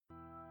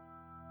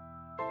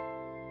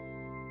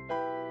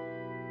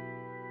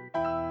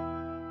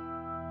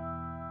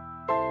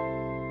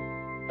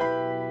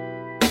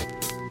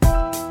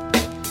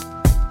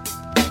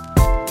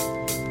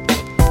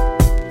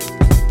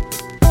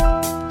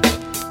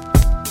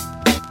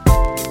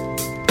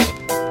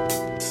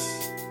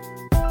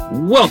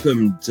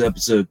Welcome to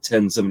episode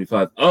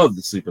 1075 of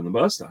The Sleep on the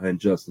Bus. I'm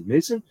Justin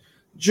Mason,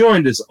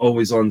 joined as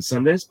always on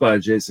Sundays by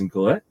Jason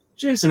Collette.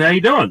 Jason, how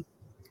you doing?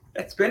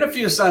 It's been a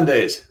few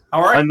Sundays. How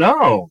are you? I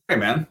know. Hey,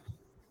 man.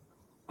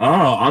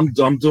 Oh, I'm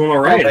doing all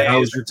right. How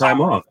was your time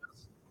off?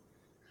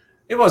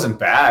 It wasn't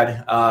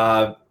bad.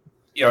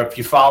 If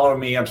you follow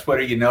me on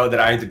Twitter, you know that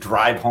I had to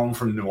drive home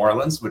from New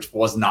Orleans, which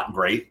was not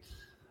great.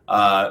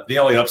 The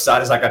only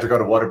upside is I got to go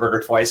to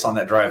Whataburger twice on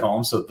that drive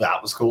home, so that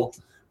was cool.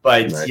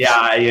 But nice.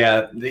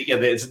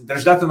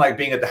 There's nothing like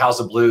being at the House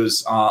of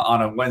Blues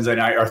on a Wednesday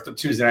night or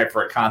Tuesday night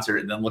for a concert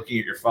and then looking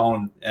at your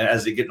phone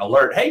as you get an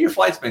alert. Hey, your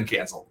flight's been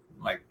canceled.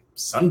 I'm like,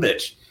 son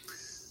bitch.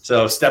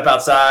 So step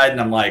outside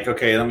and I'm like,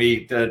 okay, let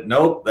me.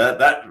 Nope,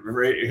 that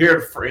right here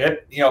for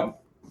it.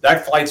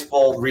 That flight's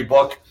full.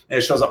 Rebook and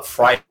it shows up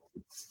Friday.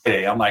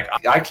 I'm like,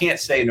 I can't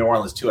stay in New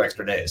Orleans 2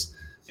 extra days.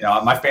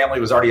 My family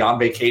was already on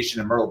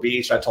vacation in Myrtle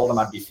Beach. I told them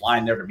I'd be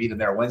flying there to meet them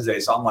there Wednesday.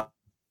 So I'm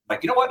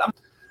like, you know what?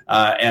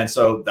 And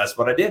so that's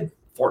what I did.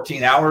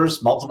 14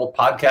 hours, multiple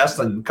podcasts,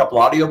 and a couple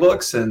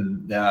audiobooks,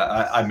 and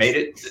I made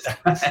it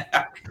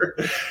after.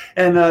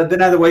 And then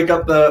I had to wake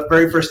up the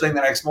very first thing the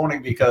next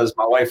morning because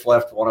my wife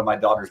left one of my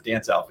daughter's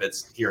dance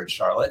outfits here in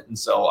Charlotte. And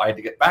so I had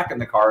to get back in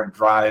the car and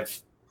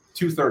drive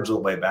 2/3 of the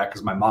way back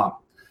because my mom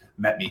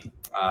met me.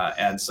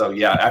 And so,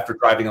 after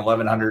driving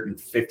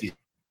 1,150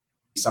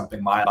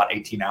 something mile, about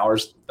 18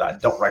 hours, I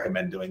don't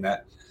recommend doing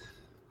that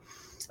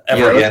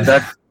ever again.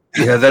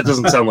 That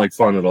doesn't sound like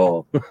fun at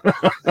all.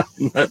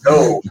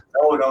 No.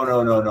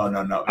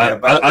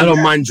 I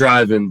don't mind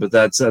driving, but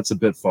that's a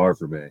bit far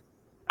for me.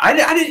 I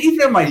didn't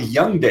even in my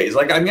young days.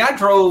 I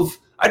drove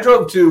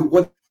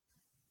to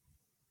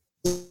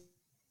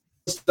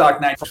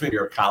Woodstock 9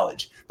 year of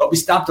college, but we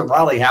stopped in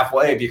Raleigh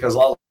halfway because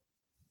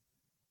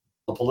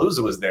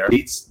Lollapalooza was there.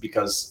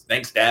 Because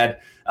thanks, Dad.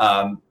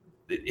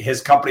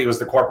 His company was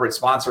the corporate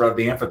sponsor of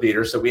the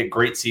amphitheater, so we had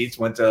great seats.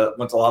 Went to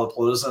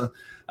Lollapalooza.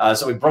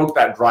 So we broke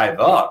that drive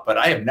up, but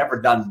I have never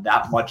done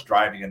that much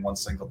driving in one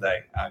single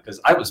day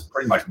because I was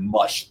pretty much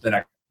mush the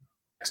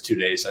next 2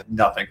 days.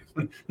 Nothing,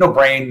 no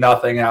brain,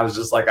 nothing. And I was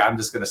just like, I'm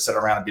just going to sit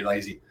around and be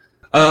lazy.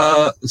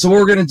 So what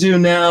we're going to do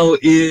now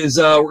is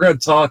we're going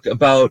to talk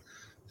about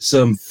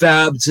some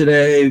Fab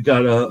today. We've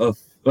got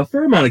a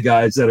fair amount of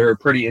guys that are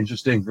pretty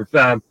interesting for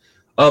Fab.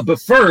 But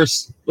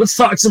first, let's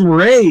talk some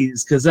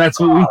Rays because that's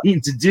what we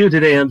need to do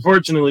today.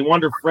 Unfortunately,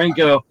 Wander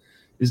Franco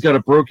has got a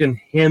broken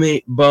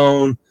hamate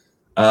bone.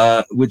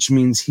 Which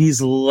means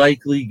he's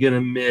likely going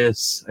to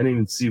miss, I didn't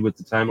even see what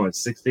the time was,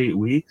 6 to 8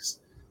 weeks.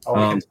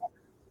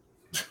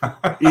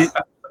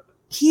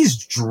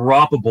 He's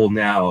droppable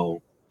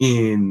now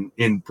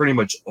in pretty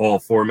much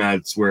all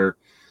formats where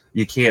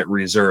you can't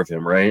reserve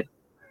him, right?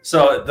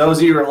 So those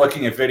of you who are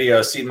looking at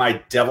video, see my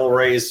Devil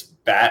Rays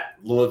bat,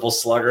 Louisville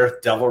Slugger,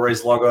 Devil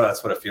Rays logo.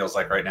 That's what it feels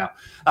like right now.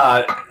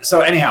 So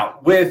anyhow,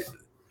 we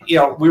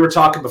were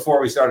talking before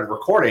we started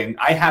recording.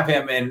 I have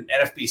him in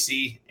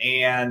NFBC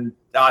and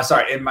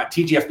in my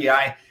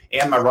TGFBI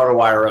and my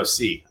RotoWire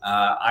OC.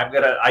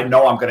 I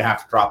know I'm gonna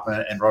have to drop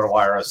in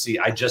RotoWire OC.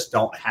 I just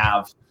don't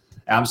have.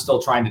 I'm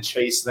still trying to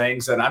chase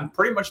things, and I'm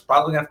pretty much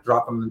probably gonna have to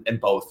drop them in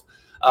both.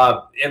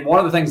 And one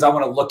of the things I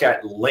want to look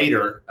at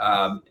later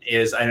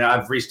is, and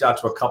I've reached out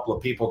to a couple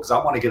of people because I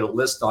want to get a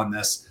list on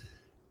this.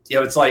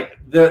 It's like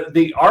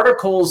the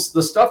articles,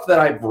 the stuff that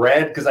I've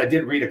read, because I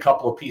did read a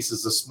couple of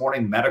pieces this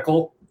morning,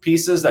 medical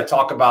pieces that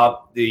talk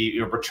about the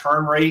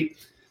return rate.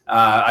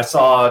 I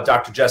saw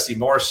Dr. Jesse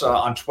Morse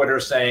on Twitter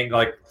saying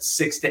like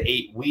 6 to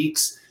 8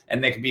 weeks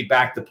and they can be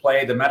back to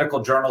play. The medical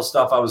journal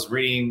stuff I was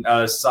reading,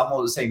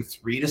 someone was saying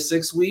 3 to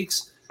 6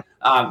 weeks.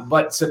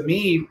 But to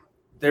me,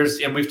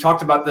 and we've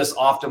talked about this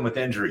often with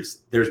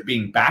injuries, there's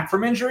being back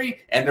from injury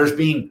and there's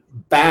being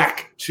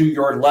back to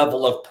your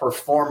level of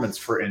performance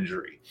for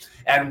injury.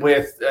 And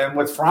with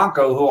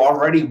Franco, who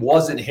already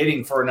wasn't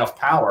hitting for enough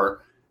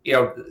power,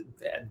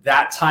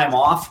 that time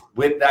off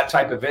with that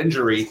type of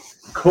injury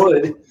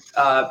could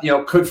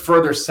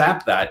further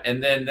sap that,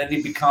 and then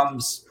he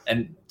becomes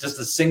just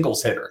a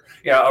singles hitter,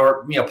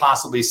 or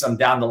possibly some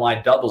down the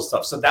line double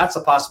stuff. So that's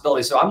a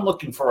possibility. So I'm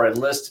looking for a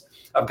list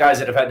of guys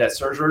that have had that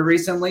surgery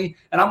recently,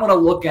 and I'm going to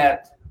look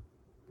at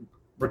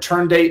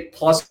return date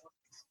plus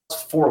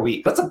 4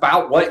 weeks. That's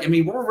about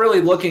we're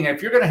really looking at.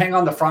 If you're going to hang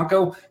on to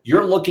Franco,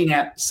 you're looking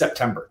at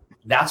September.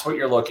 That's what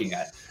you're looking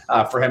at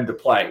for him to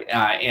play,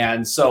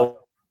 and so.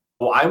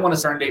 Well, I want to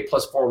return date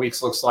plus 4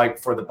 weeks looks like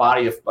for the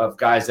body of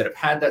guys that have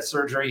had that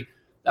surgery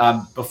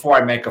before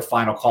I make a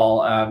final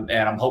call. And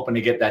I'm hoping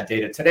to get that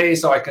data today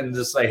so I can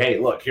just say, hey,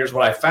 look, here's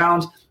what I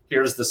found.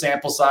 Here's the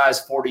sample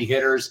size, 40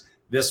 hitters.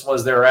 This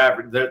was their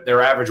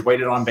average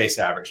weighted on base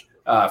average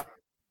for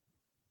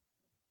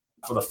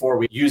the 4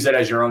 weeks. Use it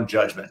as your own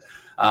judgment.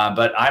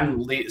 But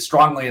I'm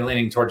strongly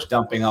leaning towards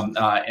dumping them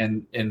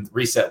in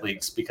reset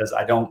leagues because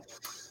I don't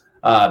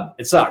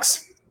it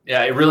sucks.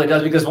 Yeah, it really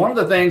does. Because one of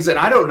the things, and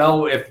I don't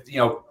know if,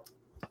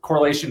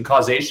 correlation,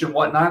 causation,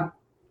 whatnot,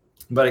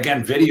 but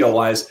again,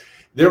 video-wise,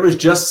 there was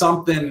just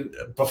something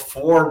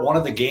before one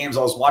of the games.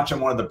 I was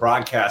watching one of the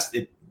broadcasts.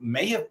 It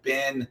may have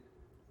been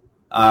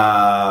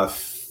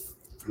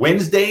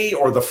Wednesday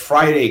or the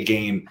Friday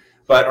game,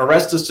 but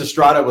Orestes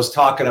Estrada was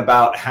talking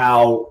about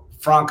how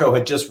Franco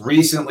had just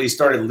recently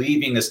started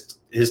leaving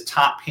his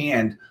top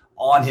hand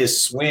on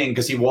his swing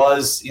because he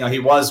was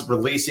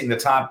releasing the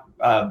top.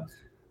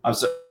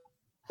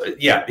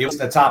 He was in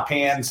the top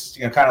hands,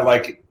 kind of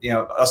like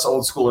us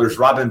old schoolers,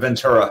 Robin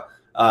Ventura,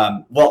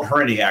 Walt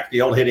Herniak,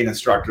 the old hitting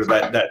instructor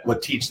that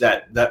would teach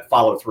that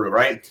follow through,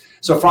 right?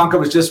 So Franco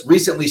was just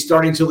recently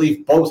starting to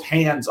leave both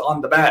hands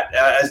on the bat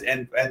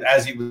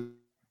as he would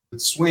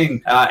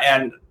swing,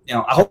 I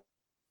hope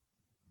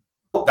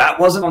that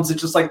wasn't.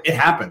 It's just like it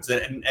happens,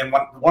 and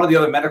one of the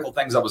other medical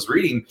things I was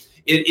reading,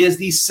 it is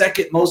the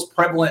second most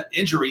prevalent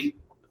injury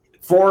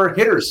for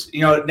hitters,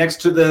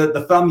 next to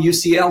the thumb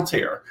UCL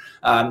tear.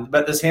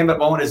 But this hamate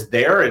bone is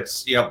there.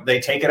 It's, they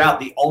take it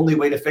out. The only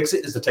way to fix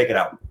it is to take it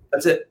out.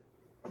 That's it.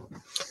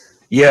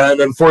 Yeah.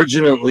 And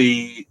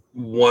unfortunately,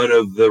 one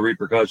of the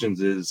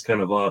repercussions is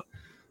kind of a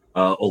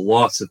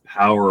loss of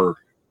power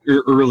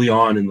early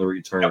on in the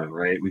return,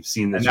 right? We've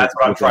seen this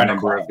with a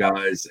number of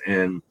guys.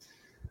 And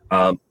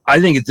I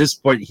think at this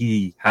point,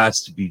 he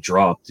has to be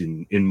dropped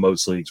in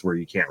most leagues where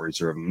you can't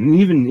reserve him. And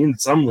even in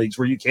some leagues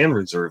where you can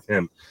reserve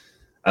him,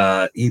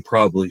 he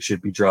probably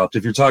should be dropped.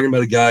 If you're talking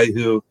about a guy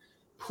who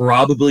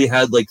probably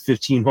had like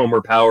 15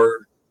 homer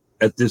power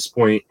at this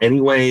point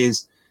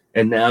anyways,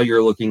 and now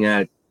you're looking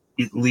at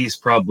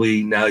least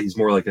probably now he's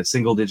more like a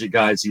single digit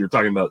guy, so you're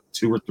talking about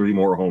 2 or 3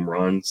 more home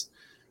runs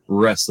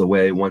rest of the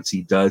way once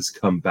he does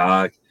come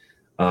back.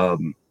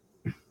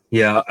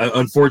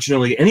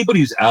 Unfortunately, anybody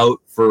who's out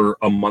for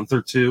a month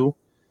or two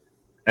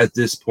at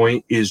this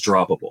point is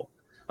droppable.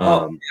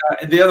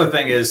 The other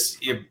thing is,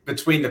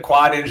 between the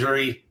quad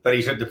injury that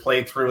he had to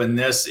play through and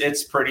this,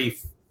 it's pretty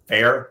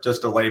fair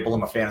just to label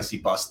him a fantasy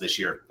bust this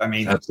year. I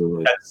mean,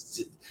 absolutely,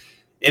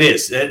 it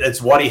is.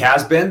 It's what he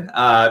has been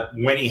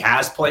when he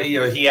has played.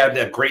 He had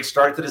a great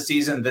start to the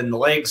season. Then the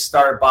legs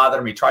started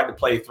bothering him. He tried to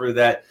play through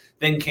that,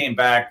 then came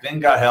back, then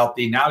got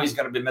healthy. Now he's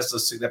going to be missing a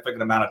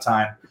significant amount of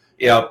time.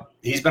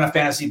 He's been a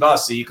fantasy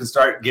bust, so you can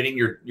start getting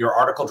your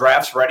article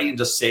drafts ready and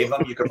just save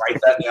them. You can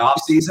write that in the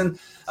off season.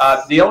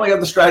 The only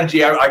other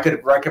strategy I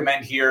could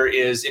recommend here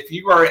is if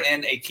you are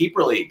in a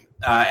keeper league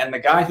and the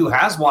guy who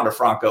has Wander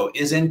Franco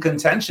is in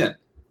contention,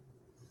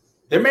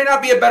 there may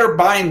not be a better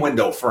buying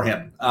window for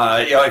him.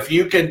 If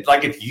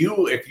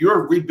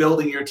you're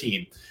rebuilding your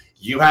team,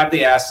 you have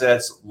the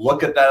assets,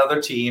 look at that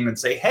other team and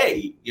say,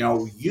 hey,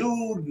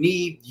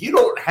 you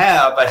don't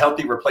have a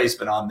healthy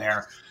replacement on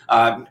there.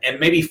 And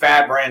maybe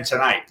Fab ran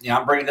tonight.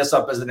 I'm bringing this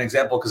up as an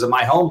example because in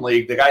my home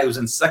league, the guy who's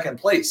in second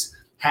place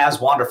has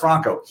Wander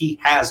Franco. He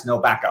has no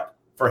backup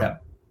for him,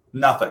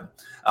 nothing.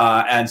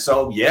 And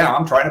so,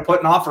 I'm trying to put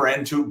an offer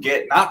in to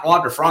get not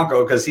Wander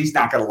Franco because he's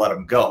not going to let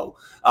him go,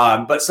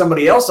 but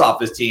somebody else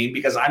off his team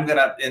because I'm going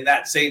to, in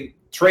that same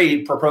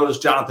trade, propose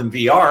Jonathan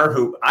VR,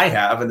 who I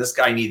have, and this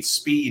guy needs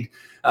speed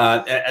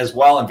as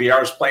well, and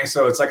VR is playing.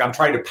 So it's like I'm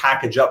trying to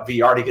package up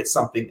VR to get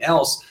something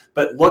else.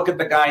 But look at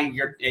the guy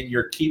in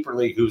your keeper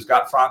league who's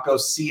got Franco.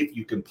 See if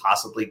you can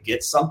possibly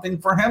get something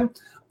for him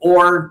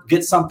or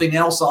get something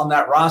else on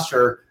that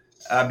roster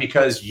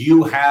because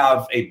you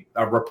have a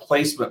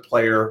replacement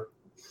player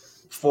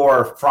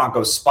for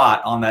Franco's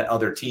spot on that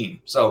other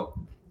team. So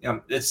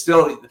there's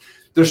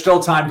still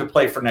time to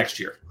play for next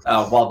year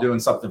while doing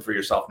something for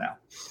yourself now.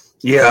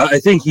 Yeah, I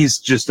think he's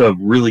just a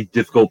really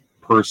difficult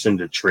person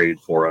to trade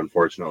for,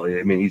 unfortunately.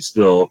 I mean, he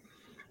still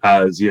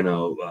has,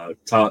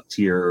 top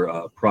tier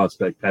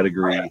prospect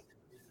pedigree.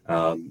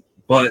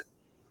 But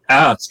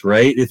ask,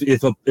 right?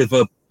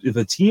 If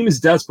a team is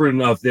desperate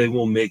enough, they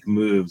will make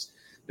moves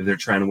if they're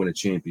trying to win a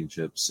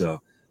championship.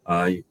 So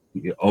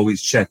you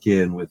always check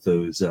in with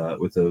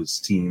those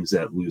teams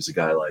that lose a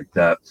guy like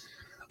that.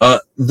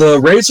 The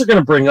Rays are going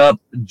to bring up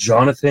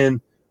Jonathan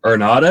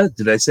Aranda.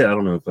 Did I say? I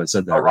don't know if I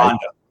said that right.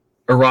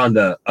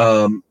 Aranda.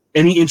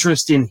 Any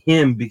interest in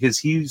him because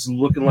he's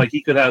looking like he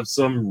could have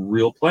some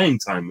real playing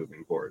time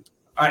moving forward?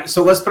 All right,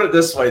 so let's put it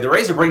this way. The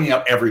Rays are bringing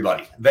up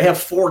everybody. They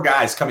have 4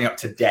 guys coming up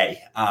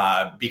today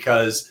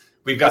because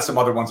we've got some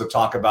other ones to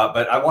talk about,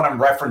 but I want to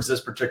reference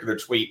this particular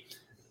tweet.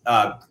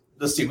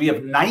 Let's see. We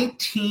have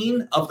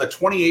 19 of the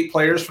 28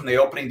 players from the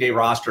opening day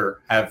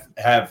roster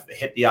have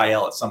hit the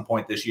IL at some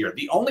point this year.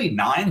 The only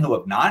 9 who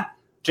have not,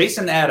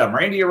 Jason Adam,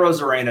 Randy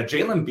Arozarena,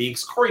 Jalen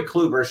Beeks, Corey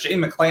Kluber,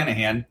 Shane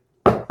McClanahan,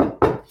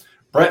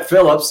 Brett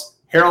Phillips,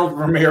 Harold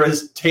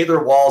Ramirez,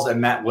 Taylor Walls, and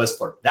Matt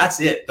Whistler.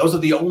 That's it. Those are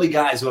the only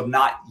guys who have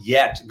not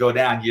yet go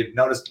down. You've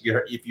noticed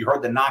if you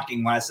heard the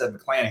knocking when I said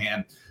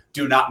McClanahan,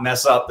 do not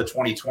mess up the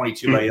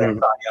 2022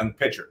 young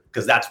pitcher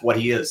because that's what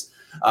he is.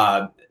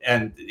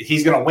 And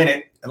he's going to win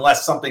it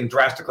unless something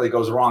drastically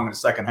goes wrong in the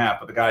second half.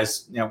 But the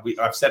guys,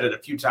 I've said it a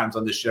few times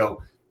on this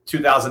show,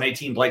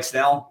 2018 Blake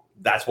Snell,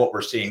 that's what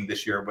we're seeing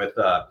this year with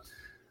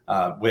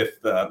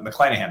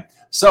McClanahan.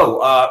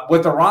 So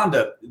with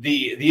Aranda,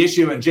 the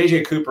issue, and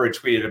JJ Cooper had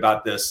tweeted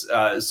about this,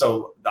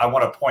 so I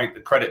want to point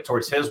the credit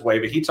towards his way,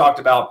 but he talked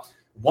about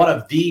one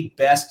of the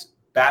best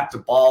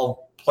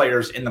bat-to-ball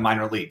players in the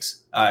minor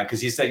leagues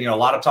because he said, a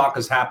lot of talk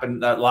has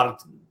happened, a lot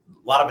of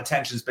lot of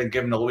attention has been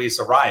given to Luis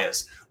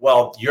Arias.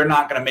 Well, you're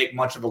not going to make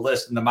much of a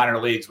list in the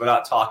minor leagues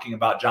without talking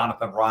about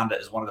Jonathan Aranda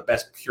as one of the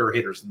best pure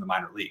hitters in the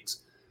minor leagues.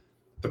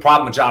 The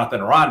problem with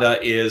Jonathan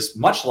Aranda is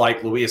much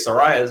like Luis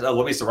Arias,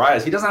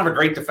 he doesn't have a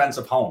great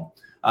defensive home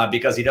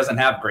because he doesn't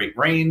have great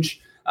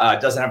range,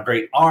 doesn't have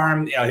great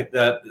arm.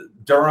 The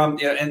Durham,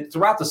 and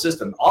throughout the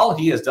system, all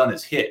he has done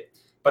is hit.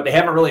 But they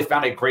haven't really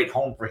found a great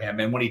home for him.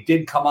 And when he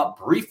did come up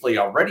briefly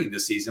already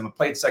this season and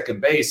played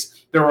second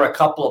base, there were a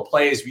couple of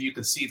plays where you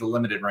could see the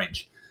limited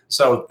range.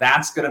 So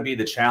that's going to be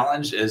the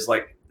challenge is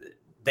like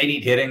they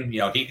need hitting.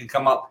 He could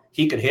come up,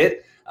 he could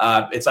hit.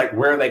 It's like,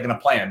 where are they going to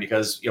play him?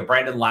 Because,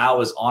 Brandon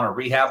Lau is on a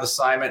rehab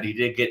assignment. He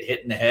did get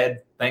hit in the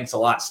head. Thanks a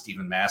lot,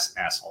 Stephen Mass,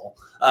 asshole.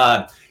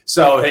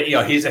 So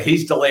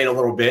he's delayed a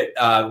little bit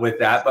with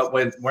that. But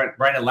when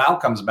Brandon Lau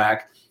comes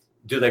back,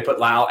 do they put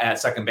Lau at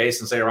second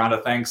base and say,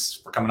 Aranda, thanks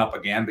for coming up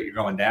again, but you're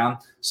going down?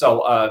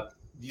 So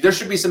there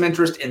should be some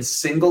interest in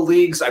single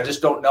leagues. I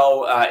just don't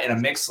know in a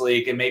mixed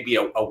league. It may be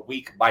a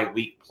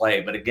week-by-week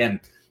play. But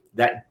again,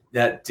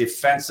 that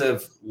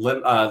defensive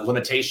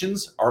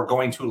limitations are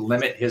going to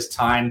limit his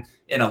time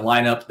in a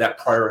lineup that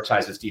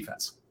prioritizes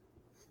defense.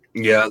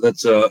 Yeah,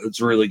 that's a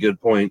really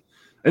good point.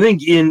 I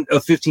think in a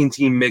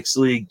 15-team mixed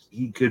league,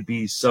 he could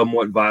be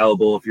somewhat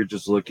viable if you're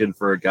just looking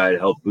for a guy to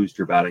help boost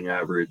your batting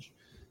average.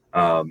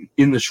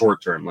 In the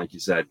short term, like you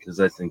said, because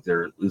I think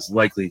there is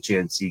likely a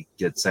chance he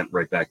gets sent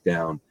right back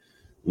down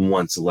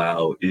once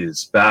Lau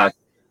is back.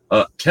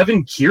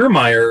 Kevin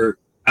Kiermaier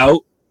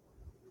out.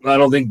 I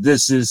don't think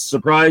this is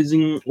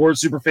surprising or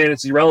super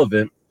fantasy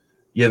relevant.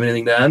 You have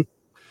anything to add?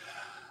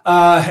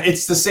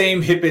 It's the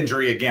same hip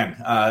injury again.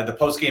 The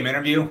post-game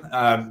interview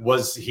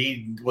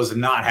he was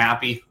not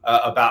happy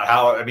about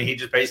how, he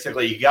just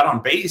basically he got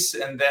on base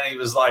and then he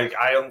was like,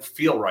 I don't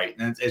feel right.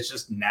 And it's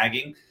just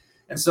nagging.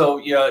 And so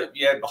you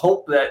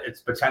hope that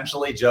it's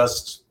potentially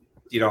just,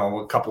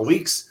 a couple of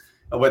weeks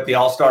with the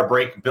All-Star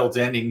break built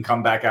in. He can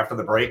come back after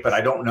the break, but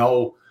I don't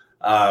know.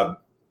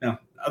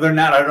 Other than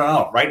that, I don't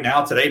know. Right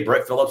now, today,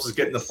 Brett Phillips is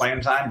getting the playing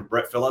time.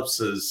 Brett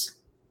Phillips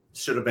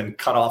should have been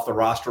cut off the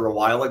roster a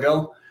while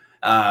ago,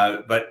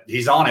 but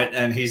he's on it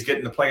and he's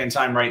getting the playing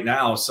time right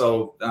now.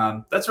 So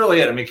that's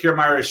really it.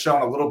 Kiermaier has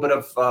shown a little bit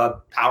of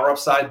power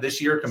upside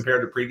this year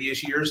compared to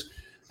previous years,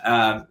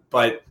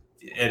 but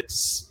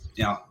it's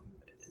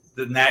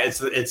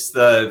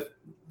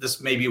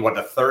this may be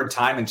the third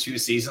time in 2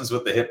 seasons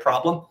with the hip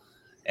problem,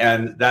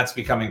 and that's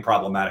becoming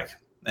problematic.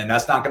 And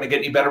that's not going to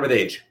get any better with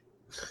age.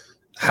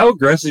 How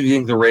aggressive do you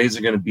think the Rays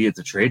are going to be at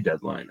the trade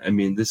deadline?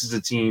 This is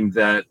a team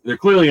that they're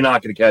clearly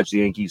not going to catch the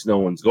Yankees. No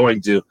one's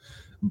going to,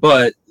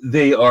 but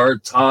they are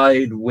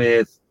tied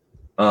with,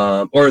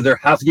 or they're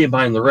half a game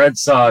behind the Red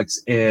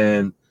Sox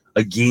and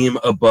a game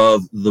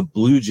above the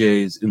Blue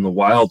Jays in the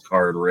wild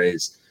card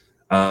race.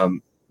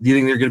 Do you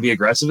think they're going to be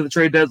aggressive at the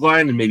trade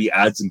deadline and maybe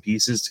add some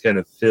pieces to kind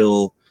of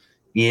fill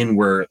in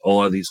where a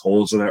lot of these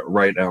holes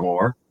right now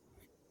are?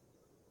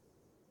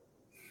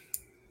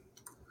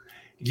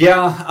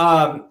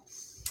 Yeah.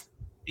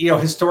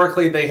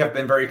 Historically, they have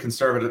been very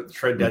conservative at the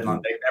trade deadline.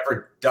 Mm-hmm. They've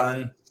never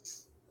done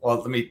 –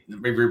 let me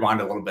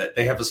rewind a little bit.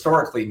 They have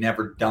historically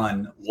never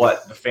done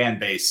what the fan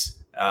base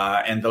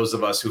and those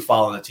of us who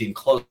follow the team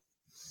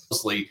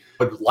closely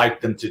would like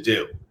them to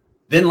do.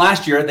 Then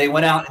last year, they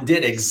went out and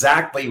did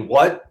exactly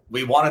what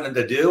we wanted them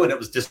to do, and it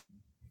was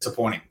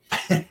disappointing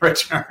in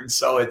return.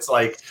 So it's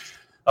like,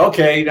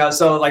 okay,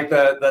 so like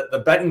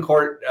the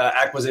Betancourt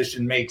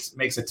acquisition makes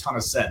a ton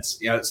of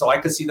sense. So I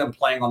could see them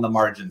playing on the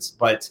margins,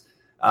 but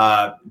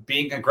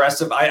being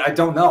aggressive, I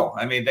don't know.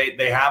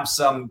 They have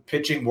some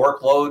pitching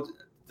workload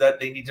that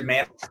they need to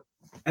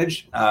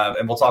manage,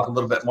 and we'll talk a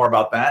little bit more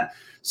about that.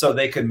 So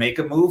they could make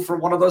a move for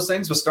one of those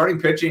things. But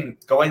starting pitching,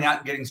 going out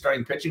and getting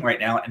starting pitching right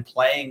now and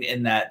playing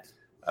in that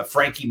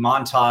Frankie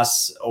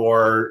Montas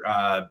or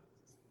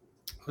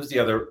who's the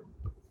other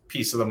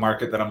piece of the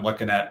market that I'm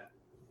looking at?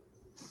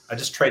 I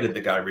just traded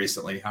the guy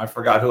recently. I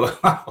forgot who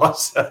I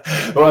was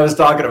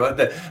talking about.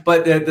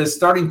 But the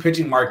starting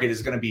pitching market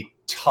is going to be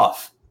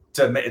tough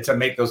to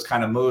make those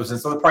kind of moves. And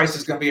so the price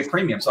is going to be a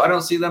premium. So I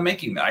don't see them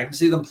making that. I can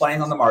see them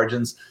playing on the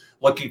margins,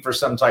 looking for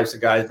some types of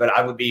guys. But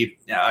I would be,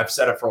 I've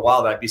said it for a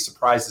while, that I'd be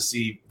surprised to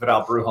see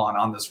Vidal Brujan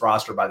on this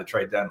roster by the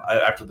trade deadline,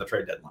 after the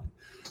trade deadline.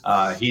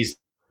 He's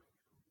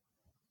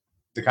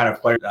the kind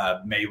of player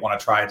may want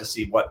to try to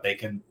see what they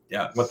can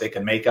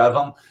make of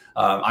him.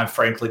 I've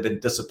frankly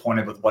been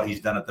disappointed with what he's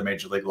done at the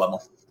major league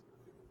level.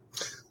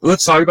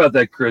 Let's talk about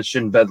that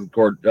Christian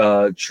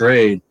Betancourt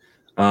trade.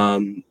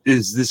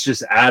 Is this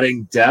just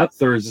adding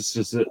depth, or is this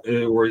just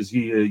or is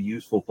he a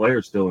useful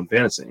player still in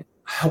fantasy?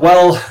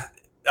 Well,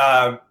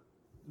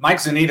 Mike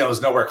Zunino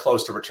is nowhere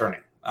close to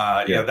returning.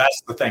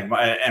 That's the thing.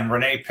 And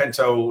Rene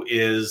Pinto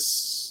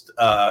is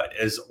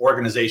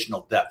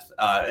organizational depth,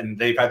 and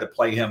they've had to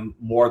play him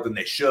more than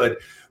they should,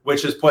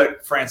 which has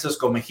put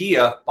Francisco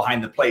Mejia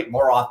behind the plate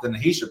more often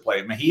than he should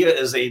play. Mejia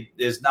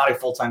is not a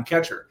full-time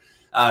catcher.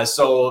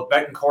 So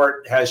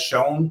Betancourt has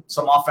shown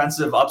some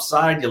offensive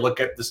upside. You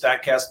look at the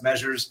StatCast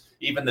measures,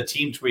 even the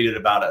team tweeted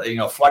about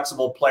it.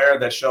 Flexible player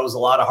that shows a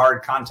lot of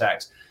hard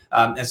contacts.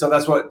 And so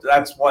that's what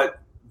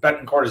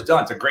Betancourt has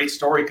done. It's a great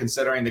story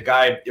considering the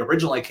guy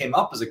originally came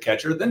up as a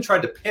catcher, then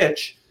tried to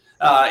pitch,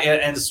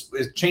 and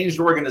changed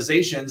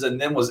organizations, and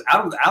then was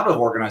out of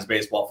organized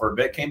baseball for a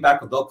bit. Came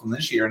back with Oakland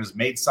this year and has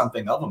made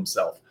something of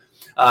himself.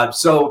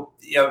 So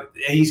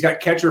he's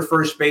got catcher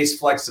first base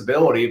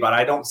flexibility, but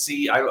I don't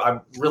see. I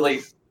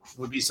really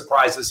would be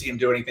surprised to see him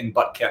do anything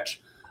but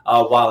catch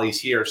while he's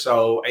here.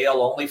 So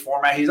AL only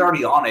format. He's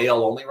already on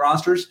AL only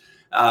rosters.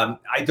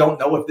 I don't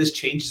know if this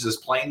changes his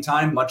playing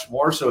time much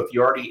more. So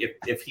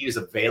if he is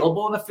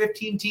available in a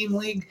 15-team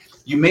league,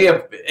 you may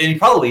have, and he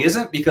probably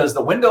isn't, because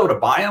the window to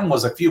buy him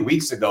was a few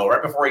weeks ago,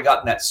 right before he got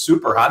in that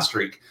super hot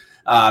streak.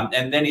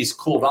 And then he's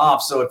cooled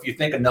off. So if you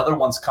think another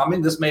one's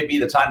coming, this may be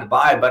the time to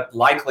buy, but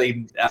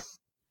likely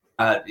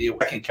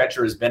second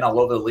catcher has been all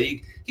over the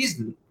league.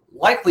 He's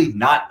likely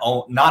not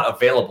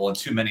available in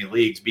too many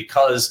leagues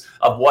because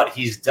of what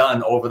he's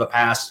done over the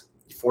past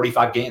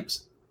 45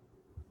 games.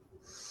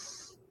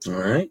 All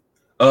right.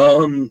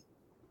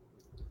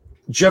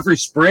 Jeffrey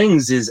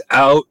Springs is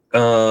out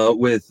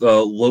with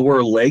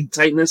lower leg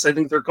tightness, I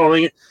think they're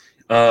calling it.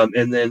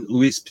 And then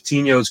Luis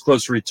Patino is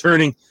close to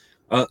returning.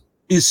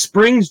 Is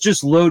Springs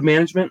just load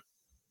management?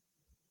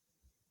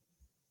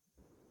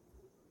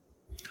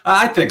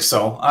 I think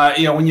so.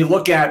 When you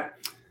look at,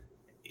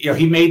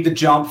 he made the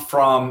jump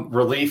from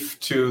relief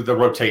to the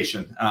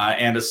rotation.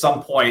 And at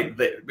some point,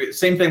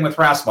 same thing with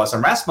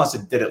Rasmussen.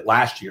 Rasmussen did it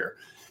last year.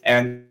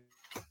 And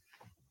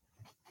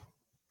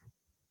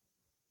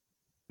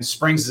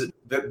Springs,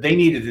 they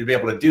needed to be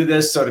able to do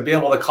this. So to be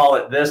able to call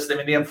it this,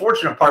 the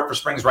unfortunate part for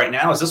Springs right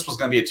now is this was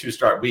going to be a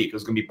 2-start week. It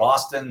was going to be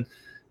Boston,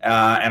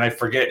 and I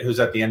forget who's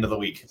at the end of the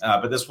week.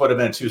 But this would have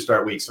been a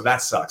 2-start week, so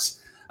that sucks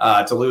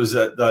to lose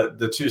the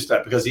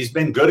 2-start, because he's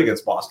been good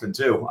against Boston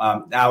too.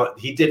 Now,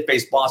 he did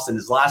face Boston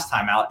his last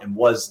time out and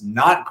was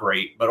not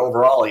great, but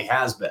overall he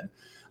has been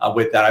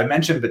with that. I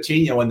mentioned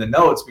Patino in the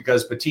notes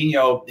because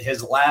Patino,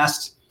 his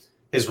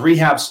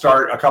rehab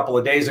start a couple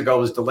of days ago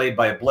was delayed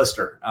by a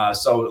blister.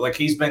 So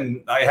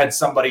I had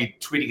somebody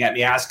tweeting at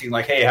me asking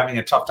hey, having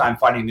a tough time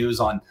finding news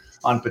on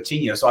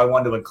Patino. So I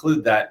wanted to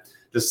include that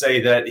to say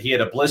that he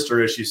had a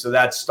blister issue. So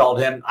that stalled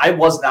him. I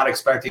was not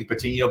expecting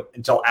Patino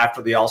until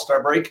after the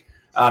All-Star break.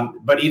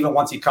 But even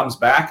once he comes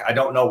back, I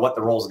don't know what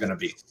the role is going to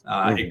be.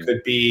 It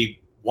could be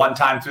one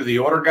time through the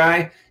order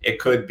guy. It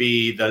could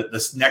be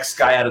the next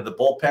guy out of the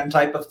bullpen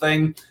type of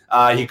thing.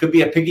 He could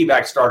be a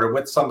piggyback starter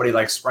with somebody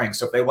like Springs.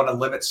 So if they want to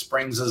limit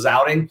Springs'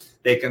 outing,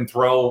 they can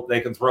throw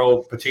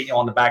Patino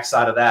on the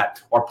backside of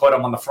that or put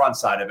him on the front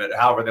side of it,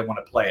 however they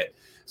want to play it.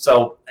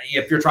 So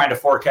if you're trying to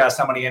forecast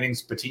how many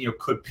innings Patino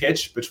could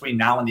pitch between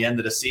now and the end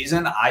of the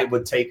season, I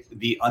would take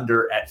the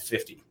under at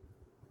 50.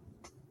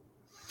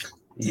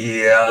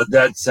 Yeah,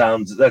 that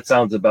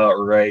sounds about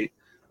right.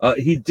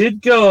 He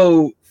did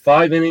go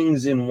 5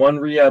 innings in one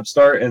rehab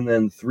start and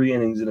then 3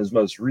 innings in his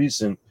most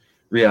recent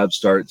rehab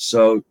start.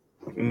 So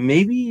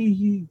maybe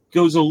he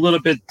goes a little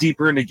bit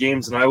deeper into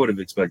games than I would have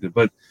expected.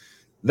 But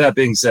that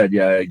being said,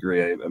 yeah, I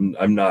agree.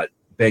 I'm not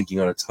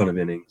banking on a ton of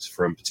innings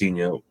from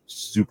Patino.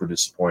 Super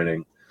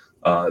disappointing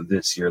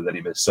this year that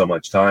he missed so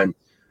much time.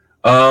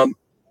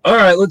 All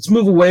right, let's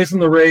move away from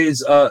the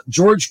Rays.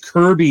 George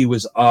Kirby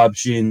was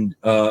optioned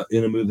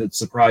in a move that's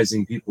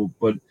surprising people,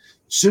 but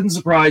shouldn't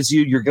surprise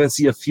you. You're going to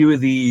see a few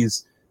of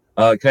these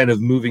kind of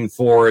moving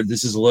forward.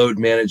 This is load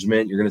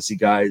management. You're going to see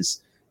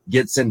guys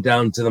get sent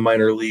down to the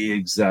minor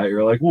leagues that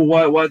you're like,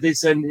 well, why'd they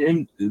send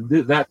him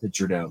that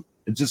pitcher down?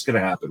 It's just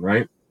going to happen,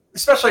 right?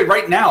 Especially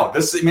right now.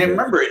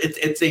 Remember,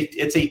 it's a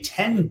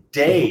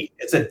 10-day.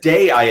 It's a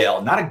day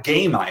IL, not a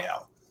game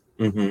IL.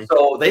 Mm-hmm.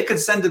 So they could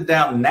send him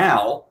down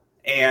now.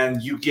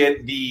 And you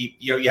get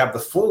you have the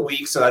full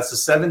week, so that's the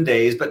 7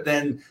 days. But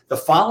then the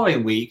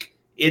following week,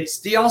 it's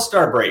the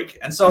All-Star break,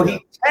 and so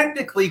he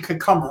technically could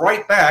come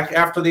right back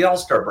after the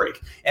All-Star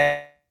break.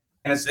 And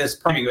it's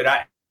pretty good.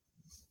 I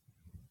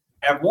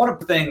have one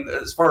thing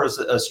as far as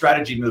a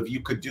strategy move you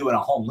could do in a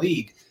home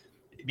league,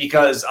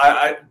 because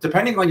I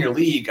depending on your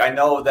league, I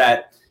know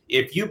that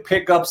if you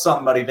pick up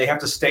somebody, they have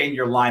to stay in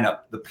your lineup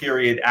the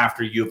period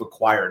after you've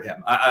acquired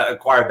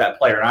that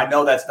player. And I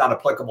know that's not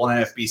applicable in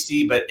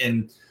NFBC, but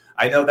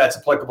I know that's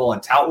applicable in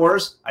Tout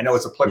Wars. I know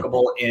it's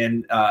applicable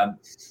in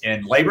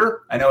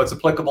Labor. I know it's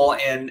applicable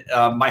in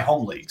my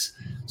home leagues.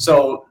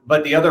 So,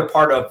 but the other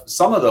part of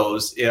some of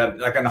those,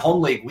 like in a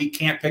home league, we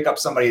can't pick up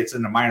somebody that's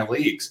in the minor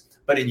leagues.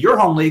 But in your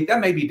home league, that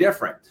may be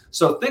different.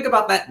 So think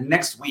about that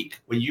next week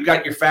when you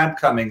got your fab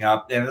coming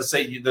up, and let's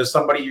say there's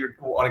somebody you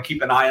want to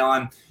keep an eye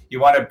on. You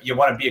want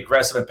to be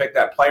aggressive and pick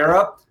that player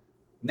up.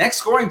 Next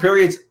scoring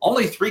period's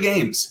only 3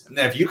 games. And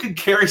if you could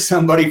carry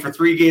somebody for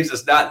 3 games,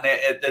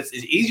 it's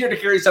easier to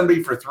carry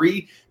somebody for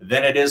 3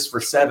 than it is for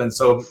 7.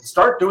 So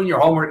start doing your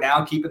homework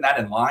now, keeping that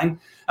in mind,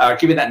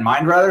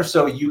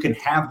 so you can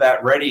have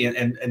that ready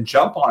and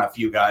jump on a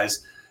few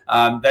guys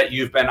that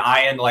you've been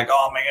eyeing. Like,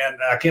 oh man,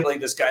 I can't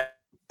believe this guy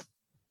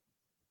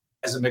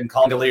hasn't been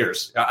calling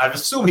Deliriers. I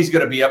assume he's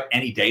going to be up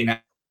any day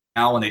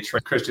now when they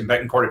trade Christian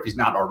Betancourt, if he's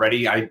not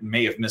already. I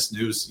may have missed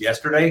news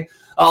yesterday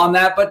on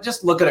that, but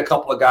just look at a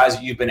couple of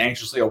guys you've been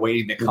anxiously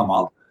awaiting to come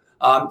up.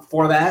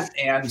 for that,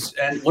 and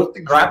look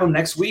to grab him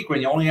next week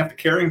when you only have to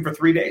carry him for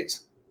 3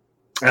 days.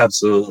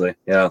 Absolutely.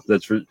 Yeah,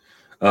 that's for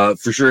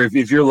sure.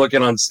 If you're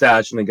looking on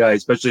stashing a guy,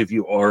 especially if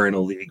you are in a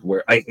league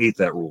where I hate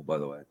that rule, by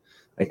the way.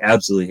 I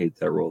absolutely hate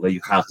that rule that you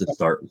have to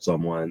start with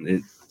someone.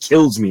 It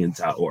kills me in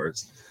Tout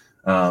Wars.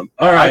 All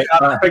right.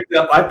 I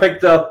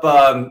picked up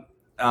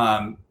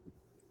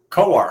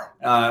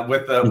Kowar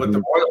with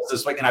the Royals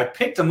this week, and I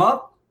picked him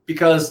up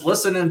because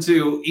listening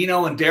to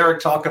Eno and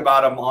Derek talk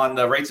about him on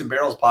the Rates and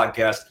Barrels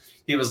podcast,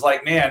 he was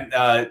like, man,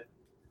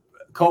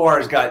 Kowar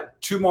has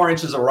got 2 more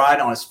inches of ride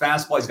on his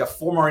fastball. He's got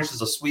 4 more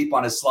inches of sweep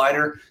on his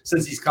slider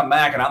since he's come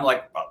back. And I'm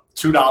like,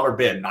 $2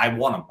 bid, and I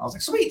won him. I was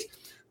like, sweet.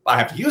 I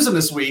have to use him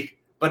this week.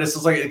 But it's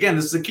just like, again,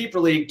 this is a keeper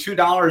league,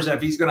 $2. And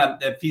if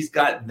he's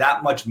got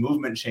that much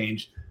movement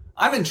change,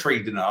 I'm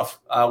intrigued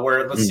enough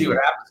where let's see what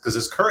happens, because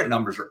his current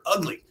numbers are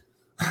ugly.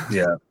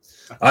 Yeah.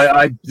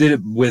 I did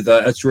it with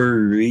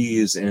Esteury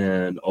Ruiz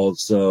and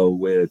also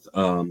with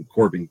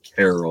Corbin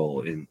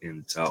Carroll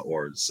in Tout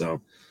Wars. So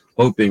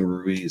hoping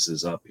Ruiz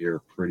is up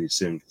here pretty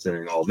soon,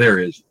 considering all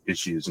their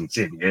issues in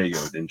San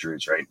Diego with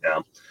injuries right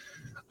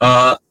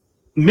now.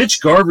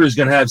 Mitch Garver is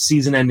going to have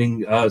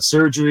season-ending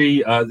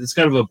surgery. It's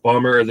kind of a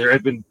bummer. There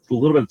had been a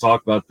little bit of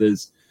talk about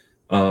this,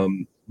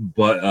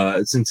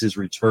 but since his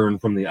return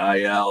from the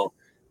IL,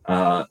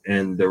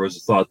 and there was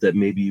a thought that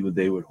maybe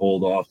they would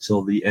hold off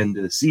till the end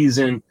of the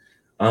season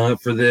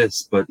for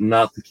this, but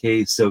not the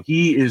case. So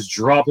he is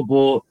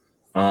droppable.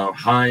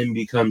 Heim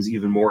becomes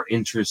even more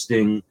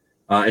interesting.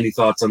 Any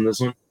thoughts on this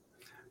one?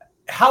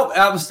 How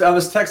I was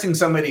texting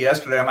somebody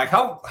yesterday. I'm like,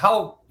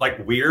 how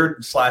like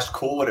weird /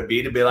 cool would it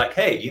be to be like,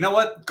 hey, you know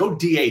what? Go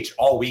DH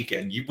all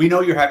weekend. We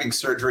know you're having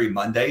surgery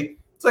Monday.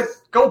 It's like,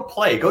 go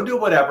play, go do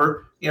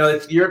whatever. You know,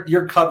 if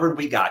you're covered,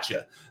 we got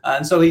you.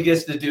 And so he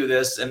gets to do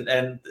this,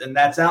 and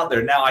that's out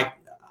there now.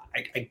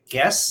 I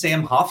guess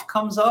Sam Huff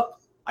comes up.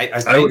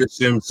 I would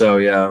assume so,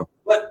 yeah.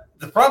 But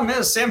the problem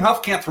is Sam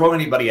Huff can't throw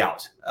anybody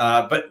out.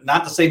 But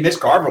not to say Mitch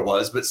Garver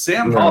was, but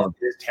Sam Huff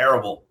is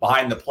terrible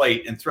behind the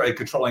plate and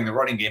controlling the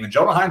running game. And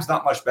Jonah Heim's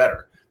not much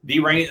better. The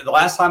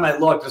last time I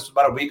looked, this was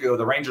about a week ago,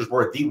 the Rangers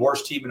were the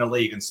worst team in the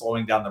league in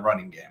slowing down the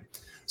running game.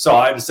 So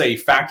I would say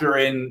factor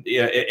in,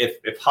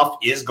 if Huff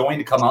is going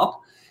to come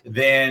up,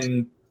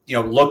 then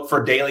look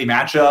for daily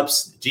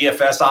matchups,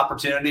 DFS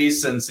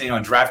opportunities, since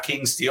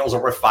DraftKings steals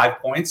are worth 5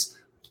 points.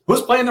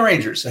 Who's playing the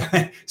Rangers?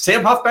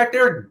 Sam Huff back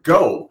there?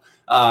 Go.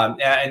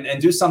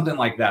 And do something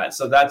like that.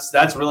 So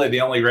that's really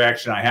the only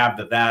reaction I have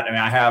to that. I mean,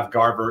 I have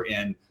Garver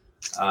in,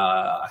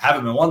 have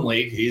him in one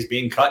league. He's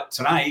being cut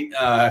tonight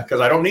because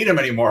I don't need him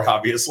anymore,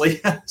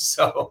 obviously.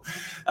 So,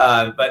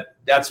 but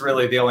that's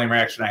really the only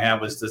reaction I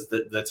have was just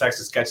the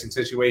Texas catching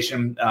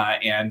situation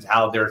and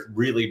how they're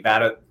really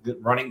bad at the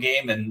running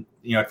game. And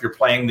if you're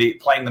playing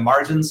the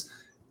margins,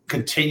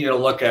 continue to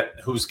look at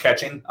who's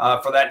catching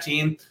for that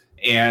team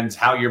and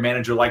how your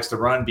manager likes to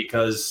run,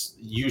 because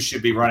you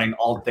should be running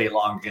all day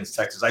long against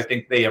Texas. I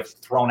think they have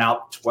thrown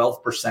out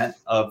 12%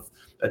 of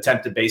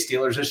attempted base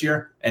stealers this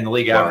year, and the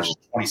league average is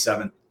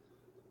 27.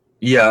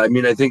 Yeah, I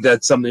mean, I think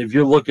that's something. If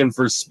you're looking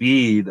for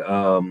speed,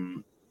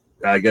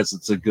 I guess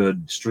it's a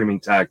good streaming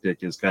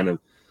tactic is kind of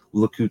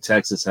look who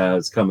Texas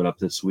has coming up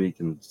this week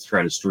and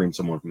try to stream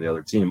someone from the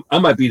other team. I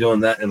might be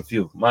doing that in a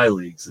few of my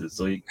leagues this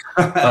week.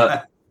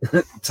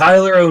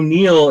 Tyler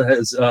O'Neill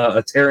has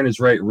a tear in his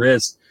right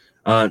wrist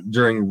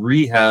during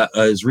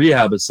his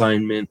rehab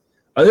assignment.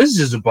 This is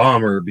just a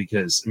bomber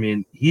because, I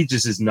mean, he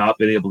just has not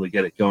been able to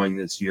get it going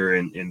this year,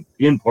 and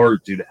in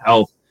part due to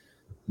health.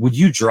 Would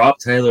you drop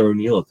Tyler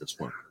O'Neill at this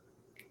point?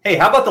 Hey,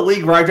 how about the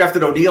league where I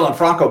drafted O'Neill and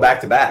Franco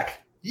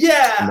back-to-back?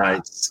 Yeah.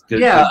 Nice.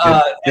 Good, and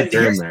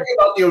here's the thing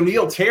about the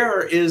O'Neill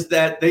tear is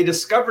that they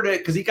discovered it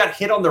because he got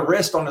hit on the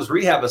wrist on his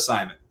rehab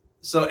assignment.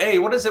 So, hey,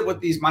 what is it with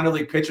these minor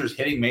league pitchers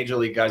hitting major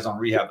league guys on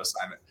rehab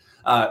assignment?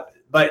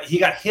 But he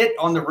got hit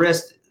on the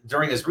wrist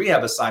during his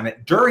rehab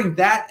assignment. During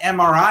that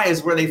MRI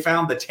is where they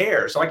found the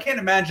tear. So I can't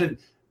imagine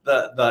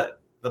the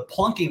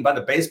plunking by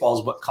the baseball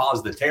is what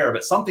caused the tear,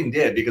 but something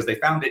did because they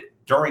found it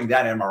during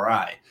that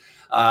MRI.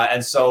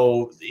 And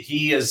so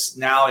he is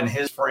now in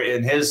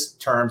his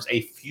terms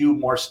a few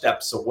more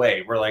steps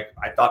away.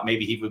 I thought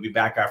maybe he would be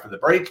back after the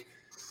break.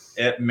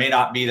 It may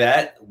not be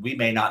that. We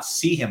may not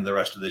see him the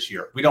rest of this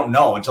year. We don't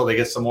know until they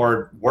get some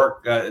more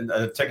work,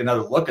 take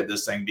another look at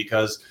this thing,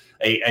 because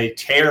a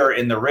tear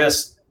in the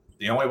wrist,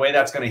 the only way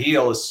that's going to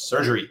heal is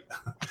surgery.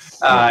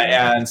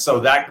 And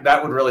so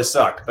that would really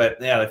suck. But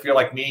yeah, if you're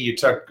like me, you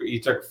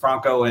took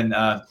Franco and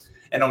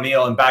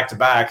O'Neill and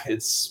back-to-back,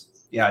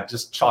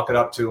 just chalk it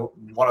up to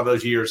one of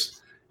those years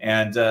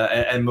and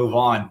move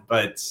on.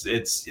 But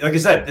it's like I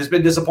said, it's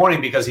been disappointing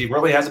because he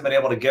really hasn't been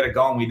able to get it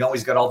going. We know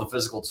he's got all the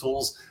physical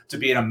tools to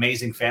be an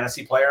amazing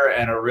fantasy player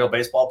and a real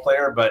baseball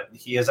player, but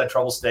he has had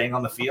trouble staying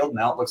on the field.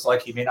 Now it looks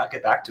like he may not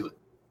get back to it,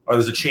 or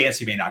there's a chance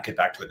he may not get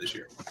back to it this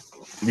year.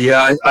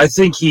 Yeah, I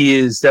think he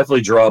is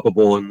definitely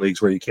droppable in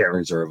leagues where you can't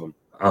reserve him.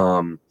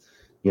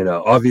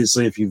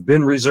 Obviously, if you've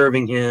been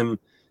reserving him,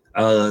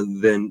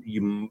 then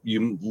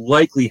you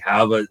likely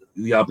have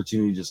the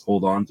opportunity to just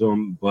hold on to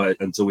him, but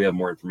until we have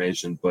more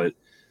information. But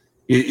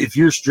if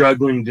you're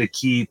struggling to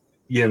keep,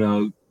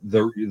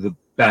 the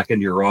back end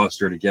of your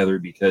roster together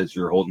because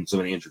you're holding so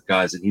many injured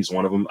guys, and he's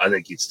one of them, I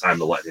think it's time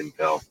to let him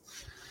go.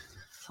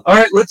 All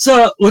right, let's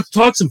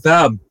talk some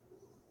fab.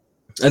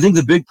 I think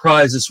the big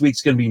prize this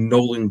week's going to be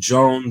Nolan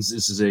Jones.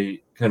 This is a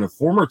kind of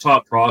former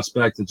top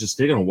prospect that's just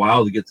taken a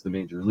while to get to the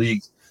major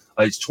leagues.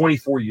 He's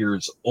 24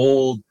 years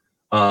old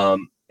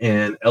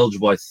and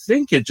eligible, I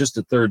think, at just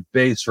at third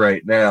base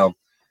right now,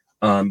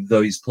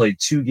 though he's played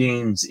 2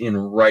 games in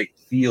right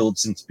field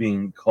since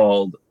being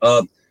called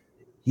up.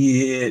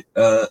 He hit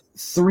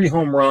 3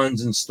 home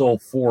runs and stole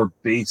 4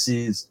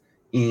 bases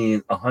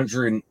in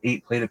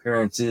 108 plate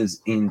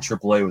appearances in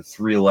AAA with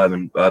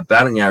 311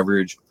 batting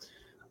average.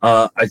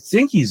 I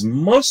think he's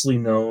mostly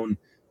known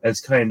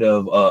as kind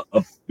of a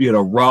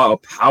raw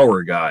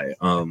power guy,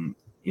 though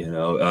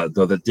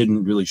that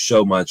didn't really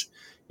show much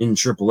in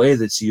AAA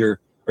this year.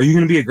 Are you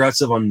going to be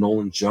aggressive on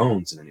Nolan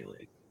Jones in any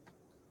league?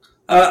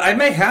 I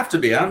may have to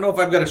be. I don't know if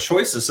I've got a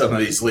choice in some of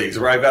these leagues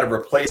where I've got to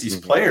replace these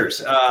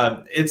players.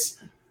 It's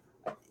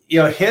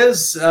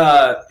his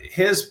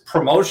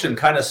promotion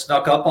kind of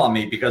snuck up on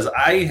me because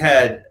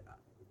I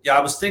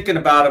was thinking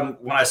about him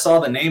when I saw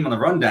the name on the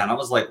rundown. I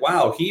was like,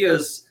 wow, he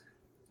is.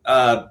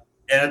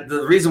 And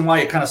the reason why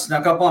it kind of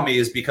snuck up on me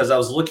is because I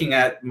was looking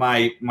at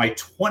my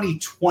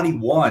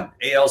 2021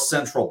 AL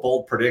Central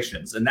bold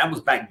predictions, and that was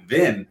back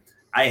then.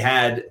 I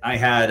had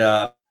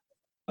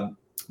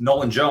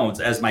Nolan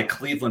Jones as my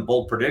Cleveland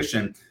bold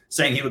prediction,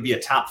 saying he would be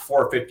a top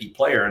 450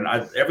 player, and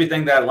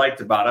everything that I liked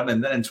about him.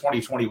 And then in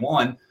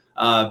 2021,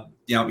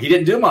 he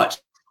didn't do much.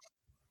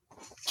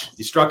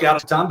 He struck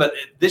out a ton, but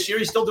this year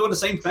he's still doing the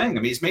same thing. I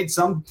mean, he's made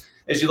some.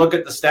 As you look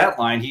at the stat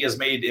line, he has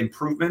made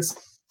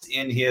improvements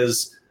in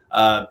his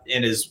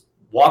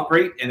walk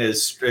rate and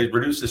his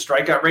reduced his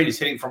strikeout rate. He's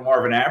hitting for more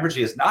of an average.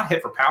 He has not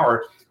hit for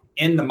power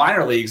in the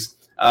minor leagues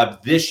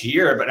this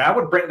year, but I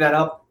would bring that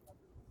up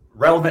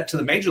relevant to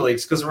the major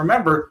leagues because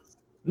remember,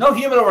 no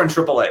humidor in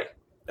AAA,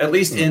 at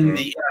least in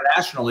the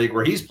International League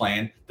where he's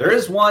playing. There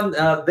is one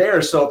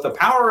there. So if the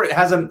power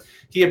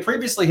he had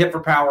previously hit for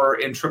power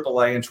in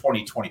AAA in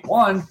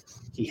 2021.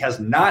 He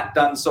has not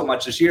done so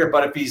much this year,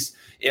 but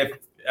if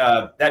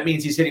that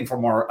means he's hitting for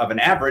more of an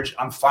average,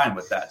 I'm fine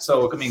with that.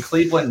 So, I mean,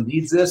 Cleveland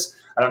needs this.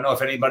 I don't know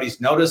if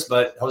anybody's noticed,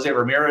 but Jose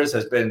Ramirez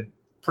has been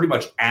pretty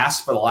much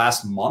ass for the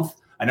last month.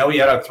 I know he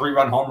had a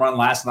 3-run home run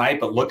last night,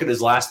 but look at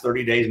his last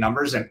 30 days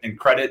numbers and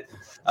credit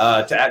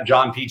to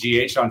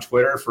 @JohnPGH on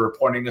Twitter for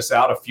pointing this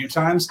out a few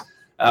times.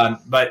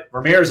 But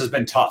Ramirez has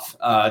been tough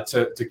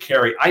to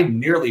carry. I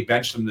nearly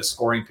benched him this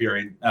scoring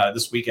period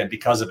this weekend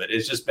because of it.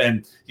 It's just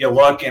been, you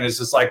look and it's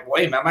just like,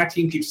 wait, man, my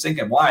team keeps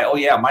sinking. Why? Oh,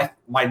 yeah,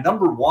 my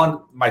number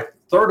one, my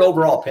 3rd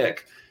overall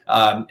pick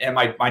and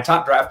my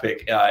top draft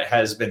pick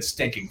has been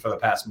stinking for the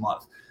past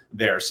month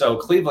there. So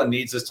Cleveland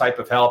needs this type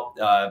of help.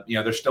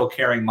 They're still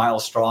carrying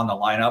Miles Straw in the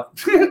lineup,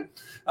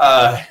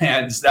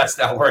 and that's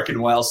not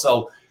working well.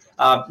 So,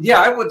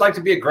 I would like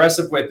to be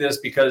aggressive with this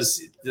because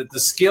the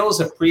skills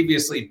have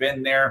previously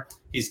been there.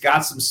 He's got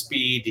some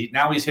speed.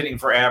 Now he's hitting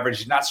for average.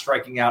 He's not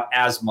striking out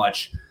as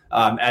much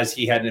as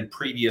he had in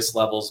previous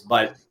levels.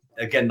 But,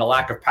 again, the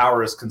lack of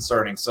power is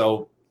concerning.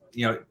 So,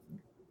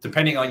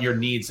 depending on your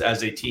needs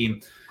as a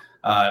team,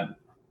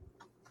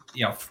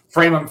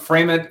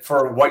 frame it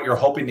for what you're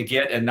hoping to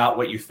get and not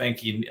what you think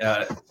he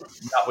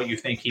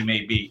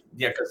may be.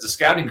 Yeah, because the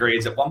scouting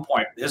grades at one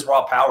point, his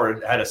raw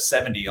power had a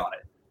 70 on it.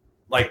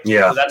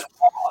 So that's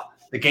raw.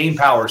 The game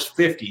power is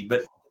 50,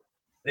 but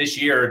this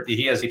year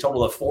he has a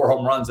total of 4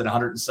 home runs and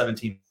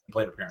 117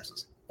 plate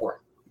appearances.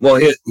 4.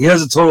 Well, he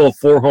has a total of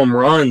 4 home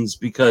runs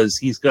because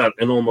he's got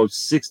an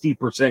almost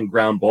 60%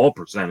 ground ball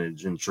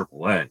percentage in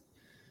AAA.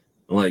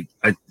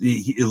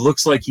 It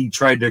looks like he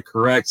tried to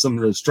correct some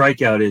of the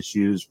strikeout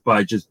issues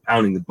by just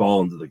pounding the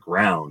ball into the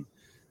ground.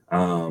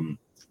 I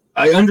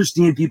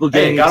understand people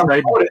getting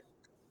excited.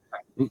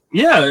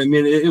 Yeah, I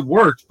mean, it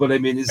worked, but I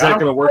mean, is that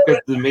going to work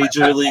at the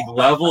major league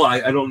level?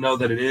 I don't know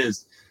that it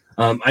is.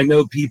 I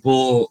know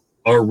people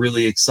are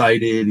really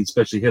excited,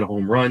 especially hit a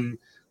home run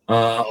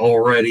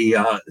already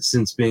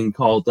since being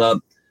called up.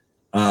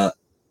 I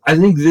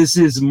think this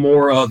is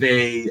more of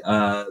a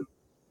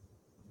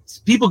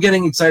people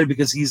getting excited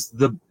because he's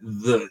the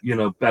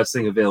best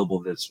thing available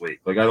this week.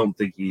 I don't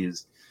think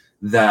he's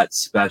that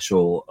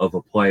special of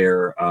a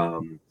player,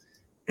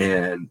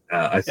 and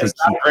I think it's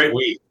not a great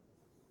week.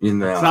 It's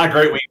not a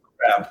great week for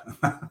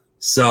Fab.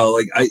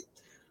 So,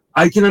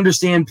 I can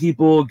understand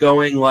people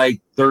going $30,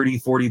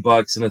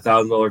 $40 in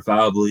 $1,000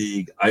 Fab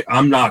league.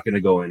 I'm not going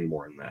to go any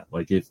more than that.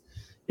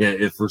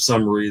 If for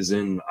some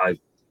reason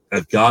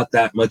I've got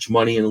that much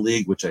money in a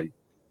league, which I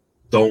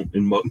don't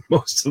in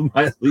most of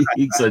my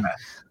leagues. In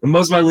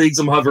most of my leagues,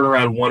 I'm hovering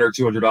around $100 or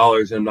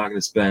 $200, and I'm not going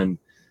to spend,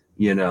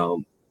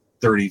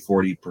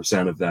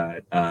 30-40% of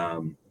that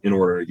in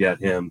order to get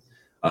him.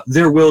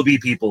 There will be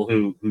people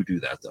who do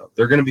that though.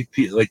 There are going to be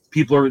there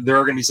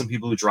are going to be some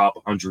people who drop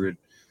 $100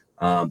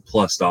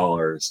 plus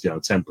dollars,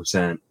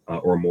 10%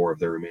 or more of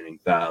their remaining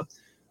Fab.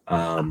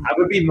 I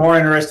would be more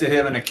interested in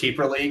him in a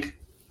keeper league.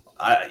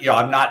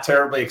 I'm not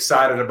terribly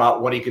excited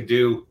about what he could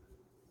do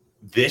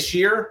this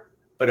year,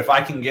 but if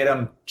I can get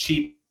him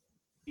cheap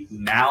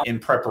now in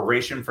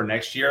preparation for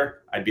next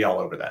year, I'd be all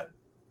over that.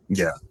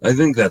 Yeah, I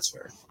think that's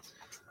fair.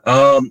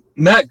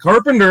 Matt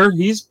Carpenter,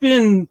 he's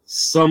been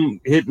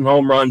some hitting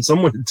home run.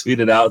 Someone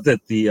tweeted out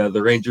that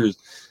the Rangers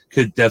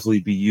could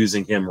definitely be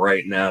using him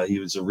right now. He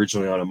was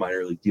originally on a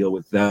minor league deal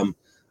with them,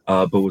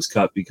 but was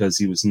cut because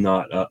he was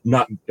not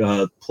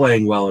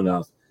playing well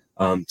enough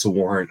to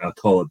warrant a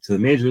call up to the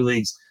major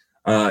leagues.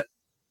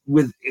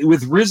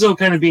 With Rizzo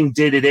kind of being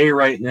day-to-day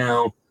right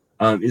now,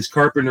 is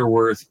Carpenter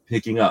worth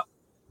picking up?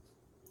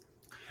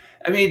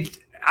 I mean,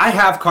 I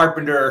have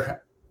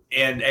Carpenter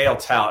in AL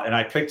Tout, and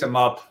I picked him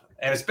up,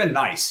 and it's been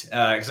nice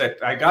because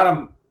I got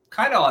him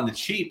kind of on the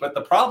cheap, but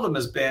the problem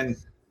has been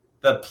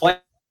the playing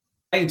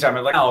time.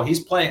 I'm like, oh,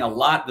 he's playing a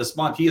lot this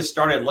month. He has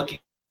started looking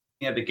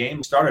at the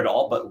game, started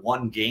all but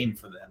one game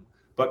for them.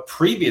 But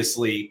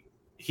previously,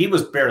 he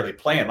was barely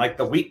playing. Like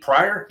the week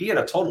prior, he had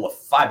a total of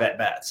 5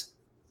 at-bats.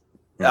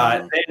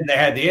 Then they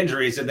had the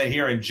injuries, and then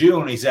here in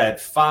June, he's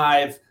had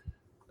 5,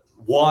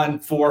 1,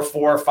 4,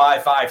 4,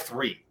 5, 5,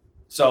 3.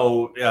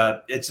 So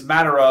it's a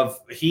matter of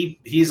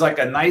he's like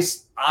a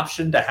nice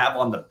option to have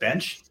on the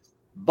bench,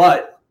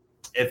 but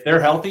if they're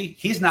healthy,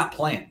 he's not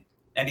playing,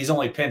 and he's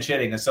only pinch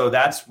hitting, and so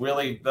that's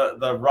really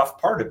the rough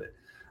part of it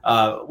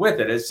with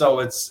it.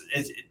 So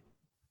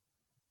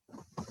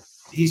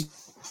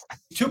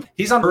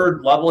he's on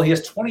third level. He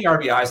has 20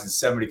 RBIs and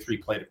 73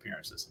 plate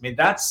appearances. I mean,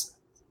 that's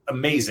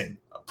amazing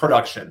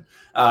production.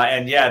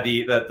 And yeah,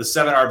 the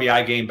 7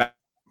 RBI game back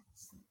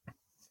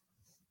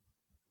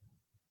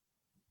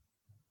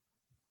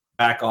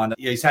on.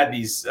 He's had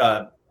these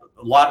a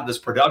lot of this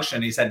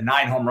production. He's had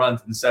 9 home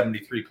runs and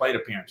 73 plate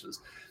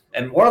appearances.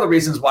 And one of the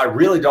reasons why I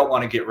really don't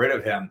want to get rid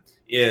of him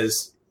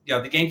is,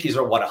 the Yankees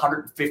are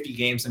 150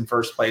 games in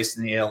first place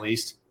in the AL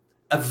East.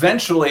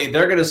 Eventually,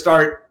 they're going to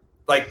start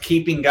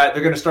keeping guys.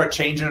 They're going to start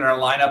changing their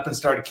lineup and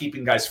start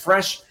keeping guys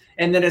fresh.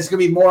 And then it's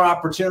going to be more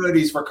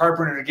opportunities for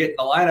Carpenter to get in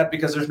the lineup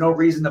because there's no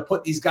reason to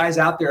put these guys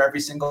out there every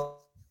single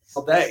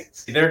day.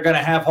 They're going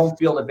to have home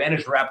field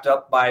advantage wrapped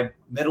up by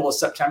middle of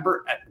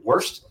September at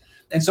worst.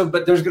 And so,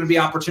 but there's going to be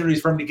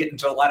opportunities for him to get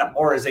into the lineup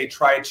more as they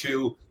try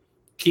to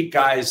keep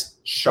guys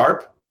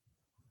sharp,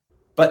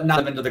 but not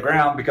them into the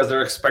ground because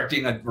they're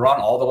expecting a run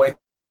all the way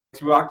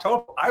through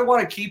October. I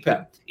want to keep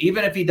him,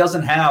 even if he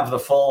doesn't have the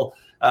full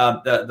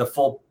the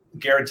full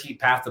guaranteed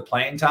path to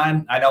playing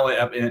time. I know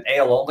in an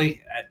AL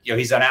only,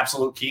 he's an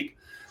absolute keep.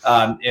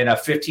 In a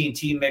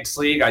 15-team mixed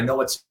league, I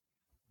know it's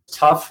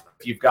tough.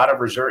 If you've got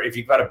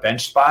a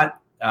bench spot,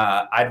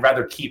 I'd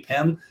rather keep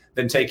him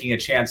than taking a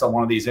chance on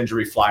one of these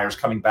injury flyers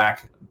coming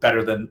back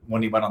better than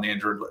when he went on the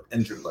injured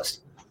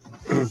list.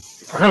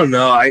 I don't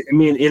know. I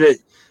mean,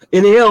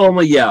 in AL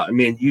only, yeah. I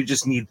mean, you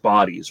just need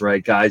bodies,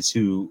 right? Guys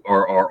who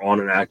are on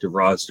an active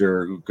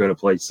roster who are going to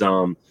play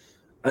some.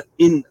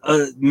 In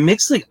a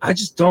mixed league, I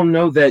just don't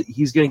know that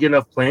he's going to get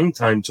enough playing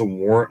time to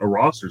warrant a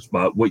roster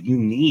spot. What you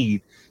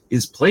need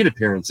is plate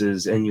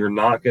appearances, and you're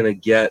not going to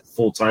get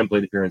full-time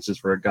plate appearances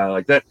for a guy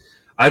like that.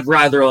 I'd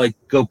rather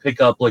go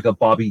pick up a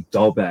Bobby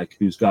Dahlbeck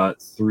who's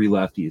got 3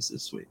 lefties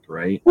this week,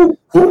 right?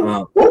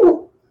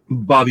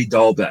 Bobby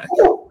Dahlbeck.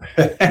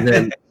 And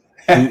then,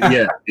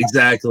 yeah,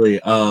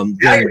 exactly.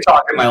 Yeah, you're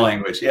talking my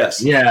language.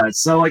 Yes. Yeah.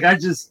 So I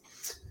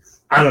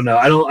don't know.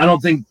 I don't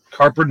think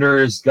Carpenter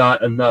has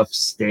got enough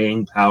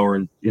staying power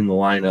in the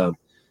lineup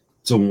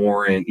to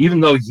warrant. Even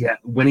though,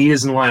 when he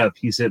is in the lineup,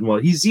 he's hitting well.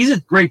 He's a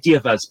great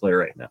DFS player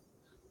right now.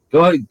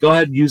 Go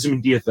ahead and use him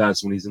in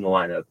DFS when he's in the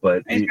lineup.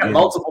 But he's got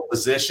multiple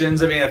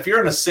positions. I mean, if you're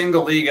in a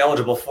single league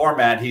eligible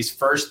format, he's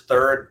first,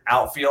 third,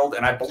 outfield,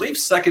 and I believe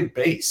second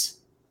base.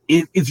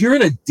 If you're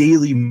in a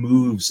daily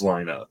moves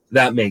lineup,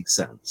 that makes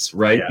sense,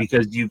 right? Yeah.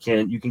 Because you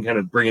can kind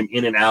of bring him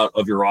in and out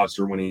of your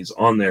roster when he's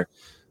on there.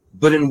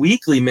 But in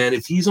weekly, man,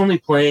 if he's only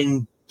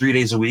playing 3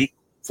 days a week,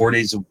 4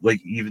 days,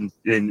 even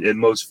in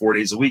most 4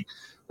 days a week,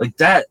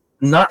 that,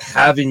 not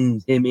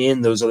having him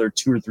in those other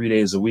 2 or 3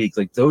 days a week,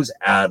 those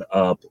add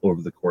up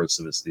over the course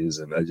of a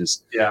season.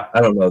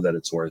 I don't know that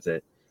it's worth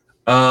it.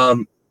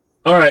 All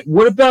right.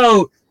 What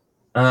about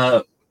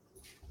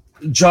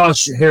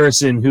Josh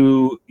Harrison,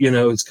 who,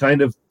 is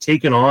kind of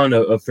taken on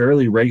a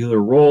fairly regular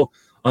role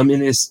and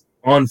is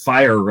on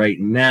fire right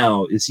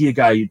now? Is he a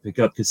guy you'd pick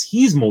up? Because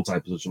he's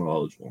multi-positional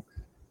eligible.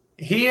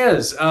 He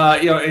is,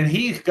 and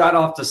he got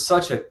off to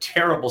such a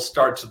terrible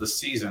start to the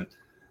season.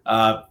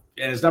 And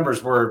his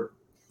numbers were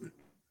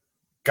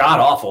god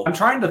awful. I'm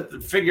trying to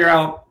figure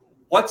out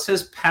what's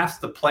his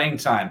path to playing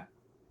time.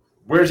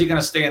 Where's he going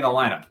to stay in the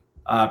lineup?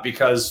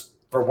 Because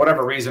for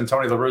whatever reason,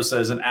 Tony La Russa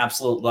is in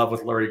absolute love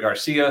with Leury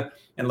Garcia,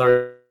 and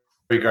Leury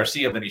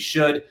Garcia than he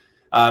should.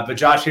 But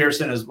Josh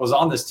Harrison was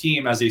on this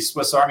team as a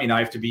Swiss Army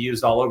knife to be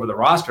used all over the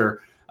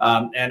roster.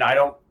 And I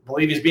don't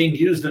believe he's being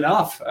used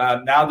enough.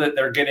 Now that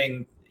they're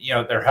getting,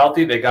 they're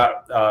healthy. They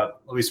got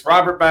Luis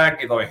Robert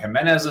back. Eloy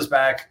Jimenez is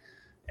back.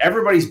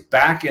 Everybody's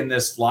back in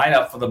this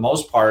lineup for the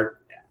most part.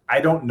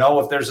 I don't know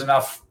if there's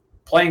enough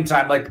playing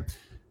time.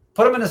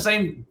 Put them in the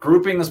same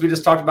grouping as we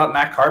just talked about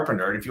Matt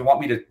Carpenter. And if you want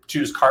me to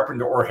choose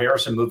Carpenter or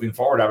Harrison moving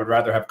forward, I would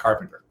rather have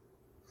Carpenter.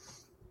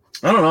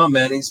 I don't know,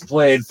 man. He's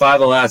played 5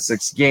 of the last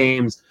 6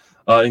 games,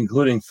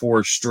 including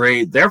 4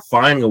 straight. They're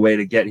finding a way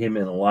to get him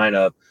in a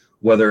lineup,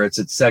 whether it's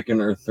at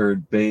second or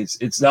third base.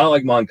 It's not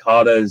like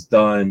Moncada has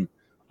done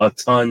a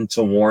ton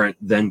to warrant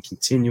them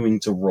continuing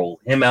to roll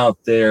him out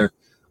there.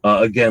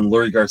 Again,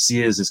 Lurie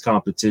Garcia is his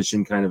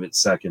competition, kind of at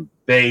second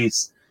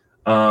base.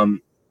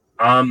 I'm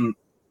here.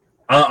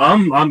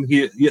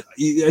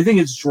 I think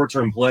it's a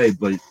short-term play,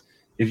 but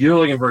if you're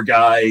looking for a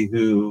guy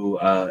who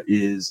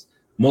is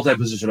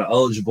multi-position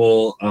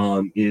eligible,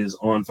 is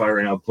on fire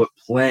right now, but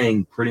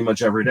playing pretty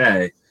much every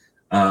day,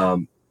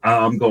 I'm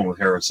going with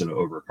Harrison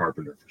over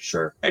Carpenter for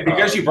sure. Hey,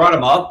 because you brought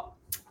him up,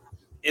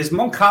 is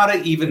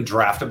Moncada even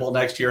draftable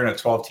next year in a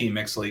 12-team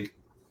mixed league?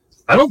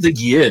 I don't think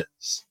he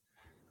is.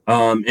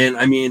 And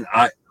I mean,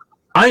 I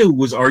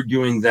was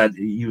arguing that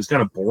he was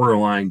kind of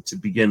borderline to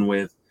begin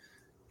with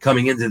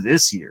coming into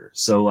this year.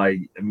 So, like,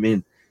 I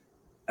mean,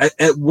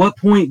 at what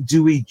point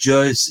do we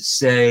just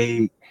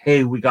say,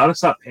 hey, we got to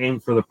stop paying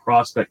for the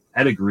prospect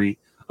pedigree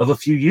of a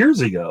few years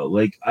ago?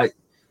 Like,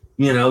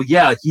 he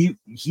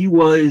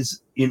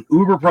was an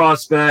uber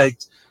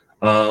prospect,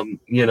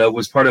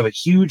 was part of a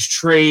huge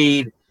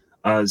trade.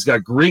 He's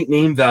got great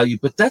name value,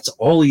 but that's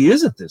all he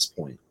is at this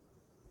point.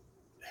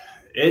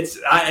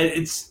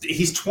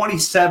 He's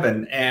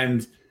 27,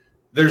 and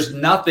there's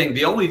nothing.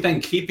 The only thing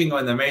keeping him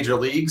in the major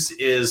leagues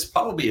is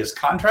probably his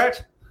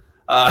contract.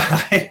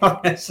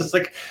 It's just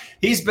like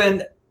he's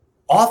been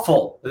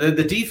awful. The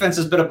defense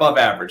has been above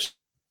average.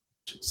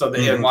 So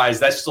the wise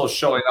that's still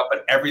showing up,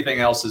 but everything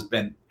else has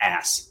been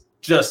ass,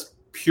 just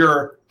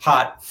pure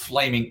hot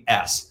flaming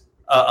ass.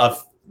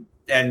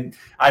 And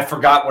I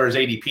forgot where his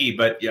ADP,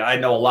 but yeah, I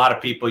know a lot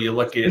of people. You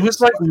look at it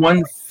was like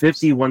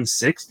 150,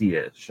 160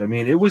 ish. I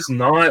mean, it was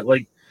not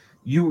like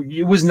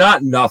it was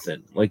not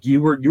nothing. Like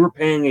you were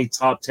paying a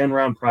top 10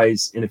 round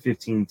price in a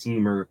 15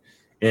 teamer,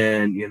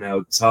 and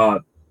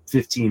top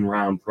 15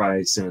 round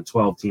price in a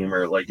 12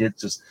 teamer. Like it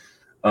just,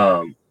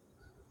 and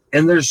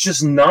there's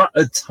just not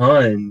a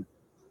ton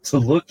to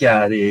look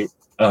at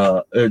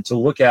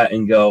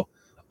and go,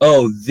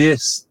 oh,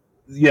 this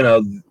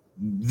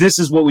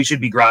is what we should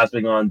be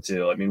grasping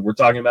onto. I mean, we're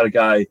talking about a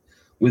guy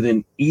with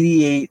an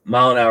 88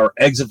 mile an hour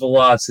exit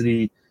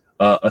velocity,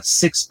 a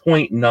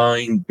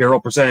 6.9 barrel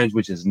percentage,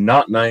 which is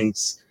not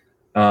nice.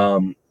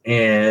 And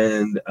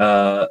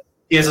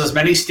he has as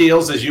many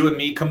steals as you and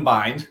me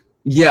combined.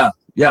 Yeah.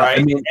 Right?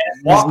 I mean,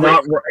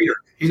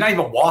 he's not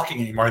even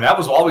walking anymore. And that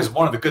was always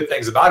one of the good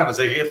things about him, is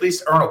that he at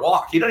least earn a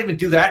walk. He doesn't even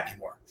do that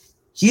anymore.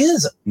 He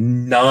has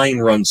 9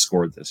 runs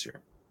scored this year.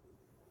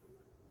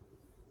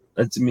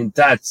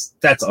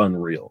 That's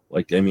unreal.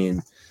 Like, I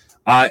mean,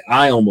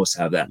 I almost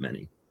have that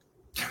many.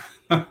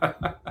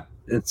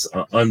 It's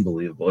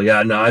unbelievable.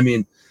 Yeah, no, I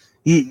mean,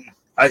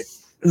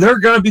 there are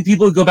going to be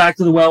people who go back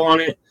to the well on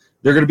it.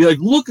 They're going to be like,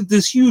 look at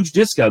this huge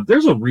discount.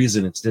 There's a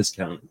reason it's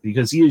discounted,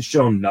 because he has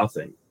shown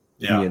nothing.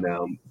 Yeah.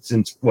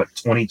 Since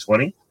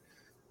 2020.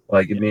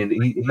 Like, I mean,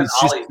 he's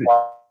just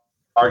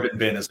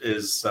been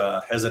is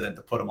hesitant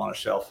to put him on a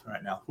shelf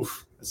right now.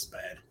 Oof, this is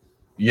bad.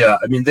 Yeah,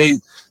 I mean,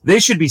 they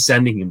should be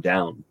sending him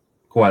down,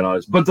 quite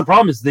honest. But the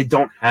problem is they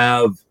don't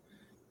have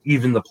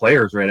even the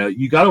players right now.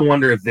 You got to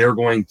wonder if they're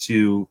going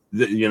to,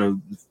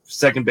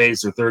 second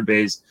base or third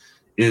base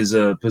is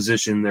a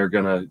position they're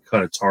going to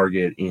kind of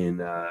target in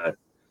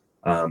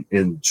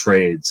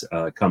trades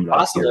coming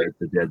up here at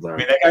the deadline. I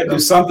mean, they got to do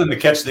something to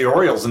catch the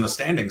Orioles in the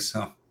standings.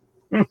 So.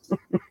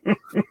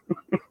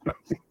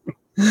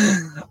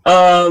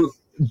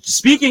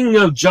 Speaking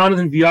of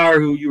Jonathan Villar,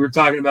 who you were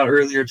talking about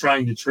earlier,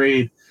 trying to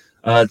trade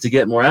to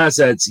get more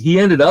assets, he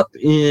ended up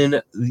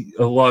in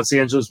Los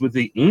Angeles with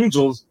the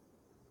Angels,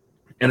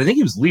 and I think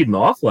he was leading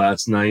off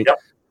last night. Yep.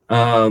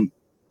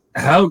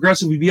 How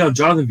aggressive would we be on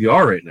Jonathan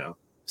Villar right now?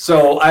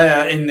 So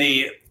in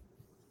the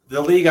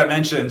league I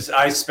mentioned,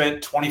 I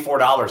spent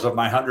 $24 of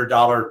my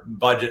 $100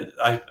 budget.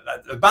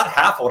 About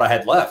half of what I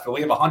had left. But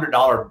we have a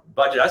 $100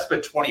 budget. I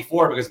spent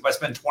 $24 because if I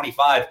spend $25,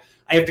 I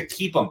have to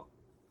keep them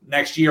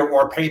next year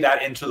or pay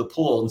that into the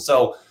pool. And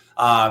so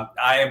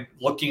I am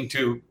looking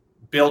to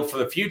build for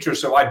the future.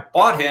 So I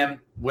bought him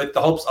with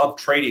the hopes of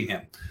trading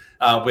him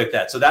with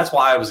that. So that's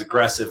why I was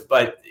aggressive.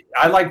 But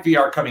I like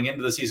VR coming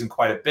into the season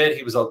quite a bit.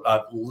 He was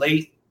a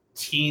late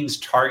teens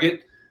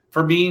target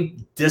for me.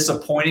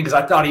 Disappointing, because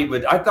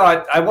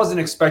I wasn't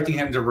expecting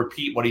him to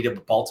repeat what he did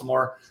with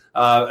Baltimore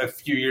a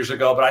few years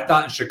ago, but I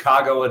thought in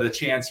Chicago at a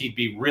chance he'd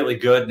be really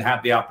good and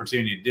have the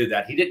opportunity to do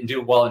that. He didn't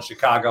do well in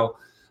Chicago.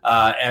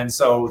 And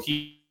so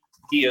he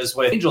is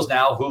with Angels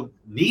now, who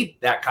need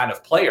that kind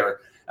of player.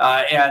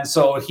 And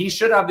so he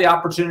should have the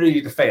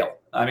opportunity to fail.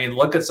 I mean,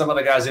 look at some of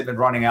the guys they've been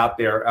running out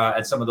there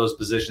at some of those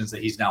positions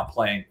that he's now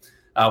playing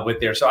with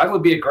there. So I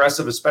would be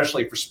aggressive,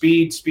 especially for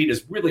speed. Speed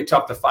is really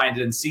tough to find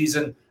in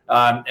season.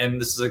 And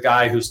this is a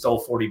guy who stole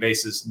 40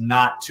 bases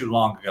not too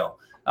long ago.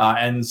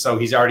 And so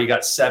he's already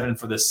got 7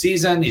 for this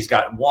season. He's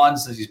got 1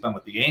 since he's been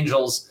with the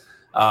Angels.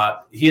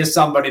 He is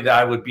somebody that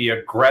I would be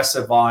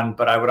aggressive on,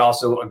 but I would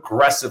also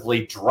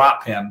aggressively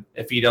drop him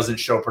if he doesn't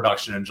show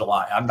production in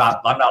July. I'm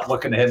not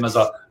looking at him as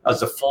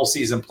a full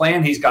season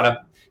plan. He's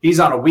got He's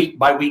on a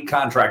week-by-week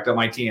contract on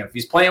my team. If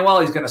he's playing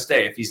well, he's going to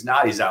stay. If he's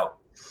not, he's out.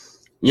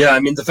 Yeah, I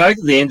mean, the fact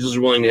that the Angels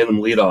are willing to hit him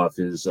leadoff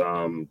is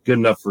good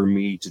enough for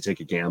me to take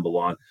a gamble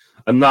on.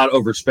 I'm not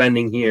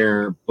overspending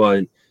here,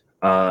 but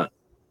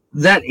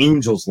that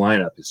Angels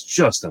lineup is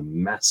just a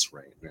mess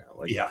right now.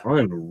 Like,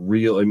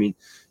 unreal. I mean,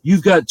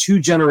 you've got two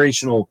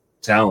generational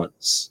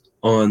talents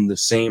on the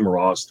same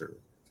roster,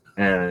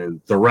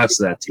 and the rest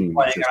of that team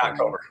playing in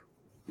October.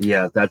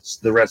 Yeah, that's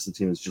the rest of the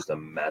team is just a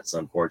mess,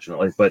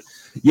 unfortunately. But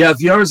yeah,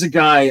 Villar's a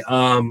guy.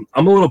 I'm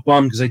a little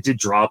bummed because I did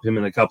drop him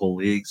in a couple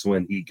leagues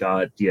when he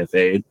got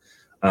DFA'd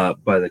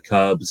by the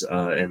Cubs,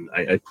 and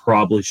I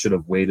probably should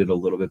have waited a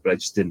little bit, but I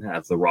just didn't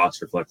have the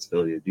roster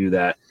flexibility to do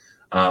that.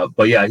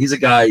 But yeah, he's a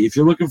guy. If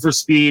you're looking for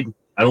speed,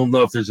 I don't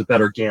know if there's a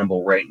better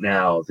gamble right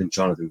now than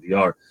Jonathan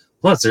Villar.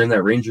 Plus, they're in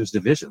that Rangers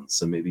division,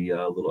 so maybe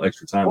a little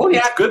extra time. Oh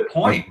yeah, good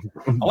point.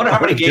 I wonder how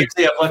many games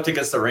they have left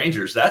against the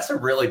Rangers. That's a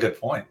really good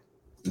point.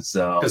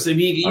 So, because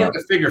you have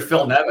to figure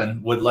Phil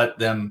Nevin would let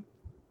them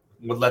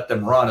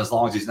run as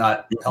long as he's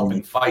not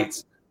helping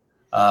fights.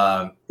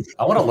 I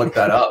want to look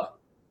that up.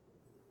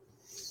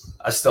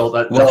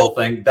 The whole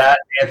thing, that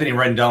Anthony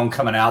Rendon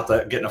coming out,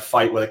 getting a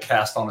fight with a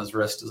cast on his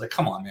wrist is like,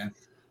 come on, man.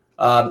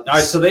 All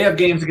right, so they have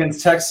games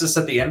against Texas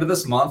at the end of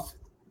this month.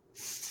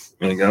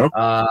 There you go.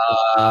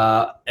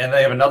 And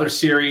they have another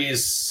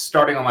series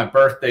starting on my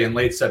birthday in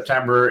late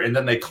September, and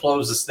then they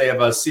close this. They have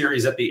a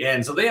series at the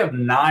end, so they have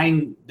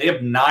 9. They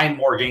have 9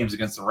 more games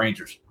against the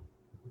Rangers.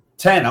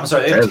 10. I'm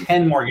sorry, they have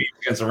 10 more games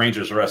against the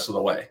Rangers the rest of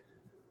the way.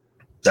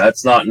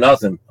 That's not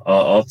nothing.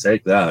 I'll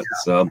take that.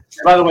 Yeah. So,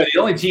 by the way,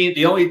 the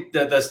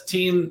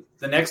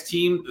next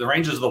team, the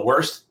Rangers are the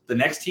worst. The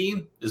next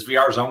team is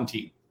VR's own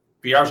team.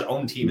 VR's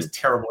own team is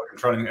terrible at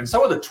controlling, and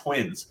so are the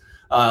Twins.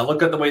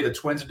 Look at the way the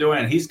Twins are doing,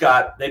 and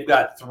they've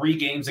got 3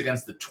 games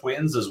against the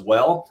Twins as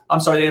well. I'm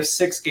sorry, they have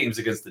 6 games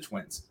against the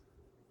Twins.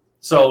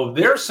 So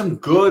there's some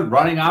good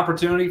running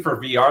opportunity for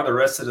VR the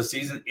rest of the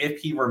season if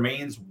he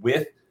remains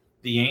with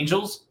the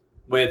Angels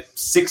with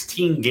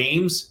 16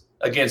 games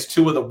against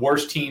 2 of the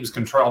worst teams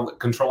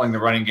controlling the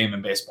running game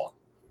in baseball.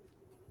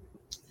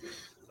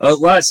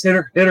 Last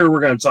hitter we're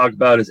going to talk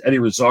about is Eddie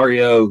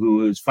Rosario,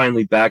 who is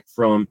finally back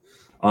from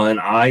an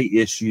eye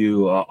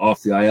issue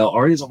off the IL.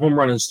 Already has a home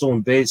run and stolen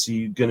base. Are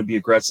you going to be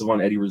aggressive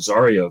on Eddie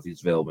Rosario if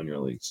he's available in your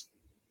leagues?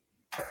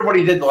 After what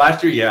he did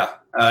last year, yeah.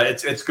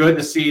 It's good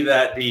to see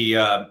that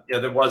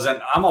there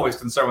wasn't. I'm always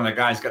concerned when the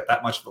guy's got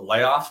that much of a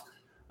layoff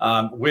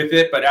with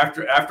it. But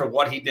after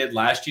what he did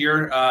last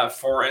year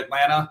for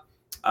Atlanta,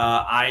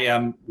 I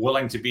am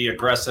willing to be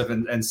aggressive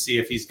and see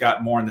if he's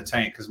got more in the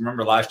tank. Because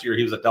remember, last year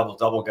he was a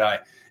double-double guy,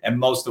 and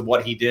most of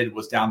what he did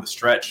was down the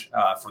stretch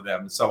for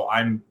them. So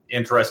I'm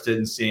interested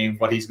in seeing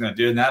what he's going to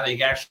do now that he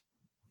can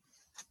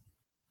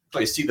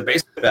actually see the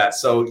base of that.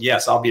 So,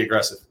 yes, I'll be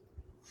aggressive.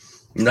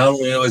 Not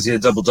only was he a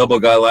double-double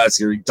guy last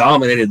year, he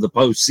dominated the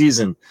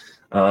postseason,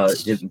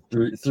 hitting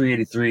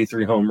 383,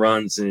 3 home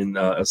runs in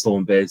a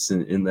stolen base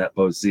in that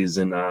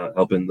postseason,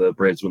 helping the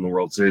Braves win the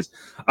World Series.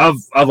 I've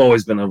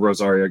always been a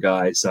Rosario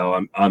guy,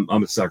 so I'm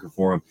a sucker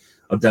for him.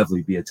 I'll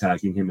definitely be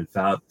attacking him in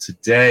Fab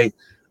today.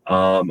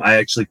 I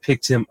actually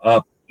picked him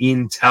up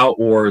in Tout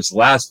Wars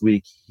last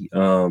week,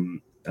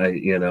 and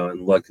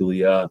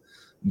luckily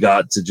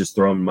got to just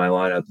throw him in my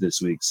lineup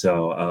this week.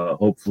 So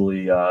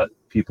hopefully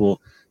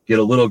people get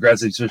a little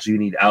aggressive, especially you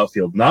need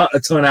outfield. Not a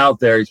ton out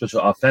there,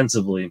 especially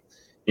offensively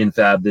in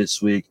Fab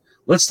this week.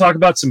 Let's talk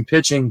about some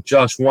pitching.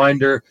 Josh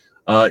Winder,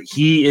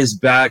 he is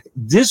back.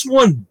 This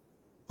one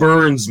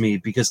burns me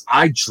because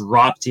I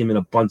dropped him in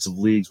a bunch of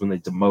leagues when they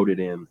demoted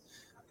him.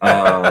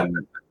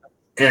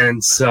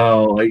 And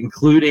so,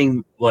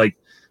 including, I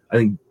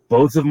think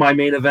both of my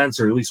main events,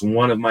 or at least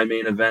one of my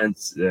main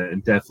events,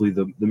 and definitely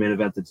the main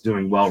event that's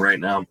doing well right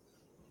now,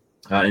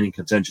 in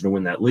contention to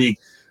win that league.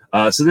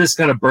 So this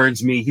kind of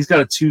burns me. He's got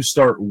a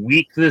 2-start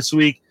week this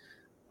week.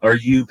 Are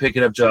you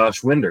picking up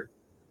Josh Winder?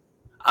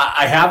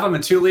 I have him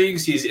in 2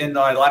 leagues. He's in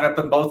my lineup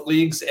in both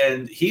leagues,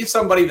 and he's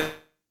somebody that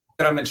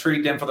I'm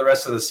intrigued in for the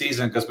rest of the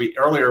season because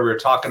earlier we were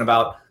talking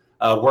about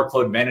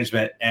workload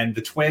management, and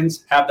the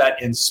Twins have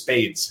that in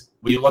spades.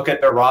 When you look at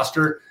their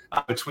roster,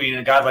 between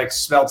a guy like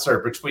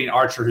Smeltzer, between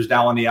Archer, who's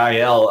now on the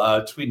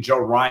IL, between Joe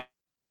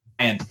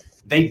Ryan,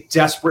 they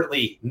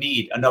desperately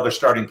need another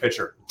starting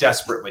pitcher.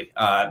 Desperately.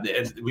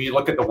 When you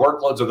look at the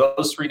workloads of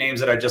those 3 names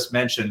that I just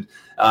mentioned,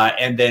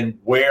 and then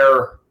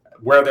where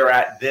they're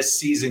at this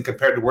season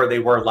compared to where they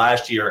were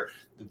last year,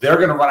 they're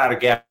going to run out of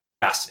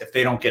gas if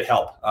they don't get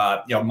help.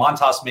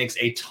 Montas makes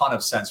a ton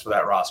of sense for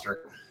that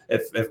roster.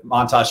 If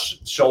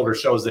Montas' shoulder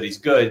shows that he's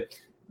good,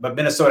 but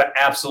Minnesota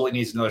absolutely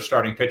needs another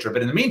starting pitcher.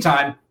 But in the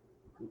meantime,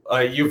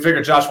 you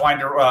figure Josh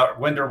Winder,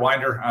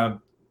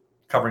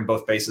 covering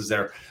both bases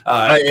there.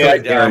 I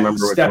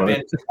remember step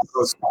into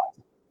those spots.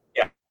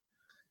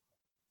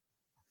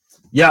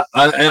 Yeah,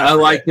 I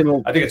like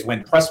him. I think it's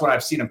impressed when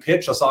I've seen him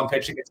pitch. I saw him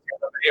pitch against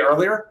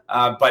earlier,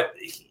 but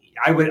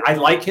I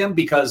like him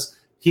because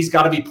he's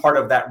got to be part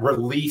of that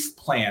relief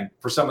plan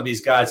for some of these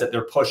guys that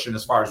they're pushing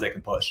as far as they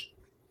can push.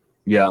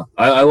 Yeah,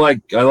 I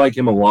like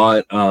him a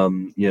lot.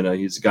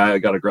 He's a guy I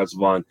got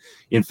aggressive on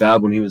in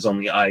Fab when he was on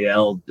the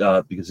IL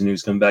because he knew he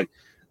was coming back.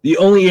 The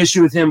only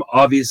issue with him,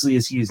 obviously,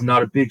 is he's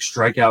not a big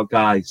strikeout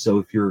guy. So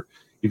if you're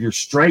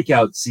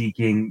strikeout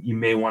seeking, you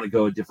may want to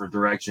go a different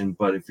direction.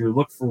 But if you're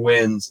looking for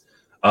wins,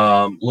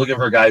 looking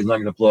for a guy who's not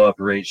going to blow up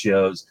your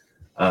ratios,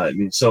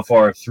 so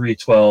far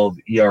 3.12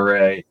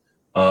 ERA,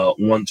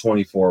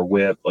 124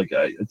 WHIP. Like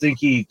I think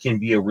he can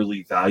be a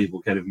really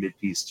valuable kind of mid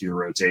piece to your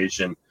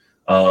rotation.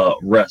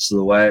 Rest of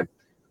the way.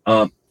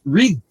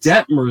 Reed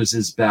Detmers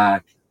is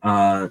back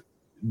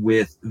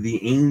with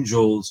the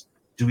Angels.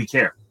 Do we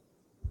care?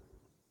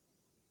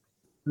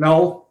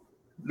 No.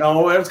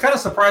 It was kind of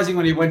surprising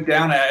when he went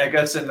down, I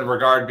guess, in the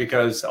regard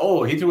because,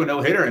 he threw a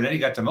no-hitter and then he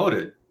got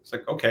demoted. It's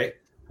like, okay,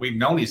 we've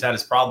known he's had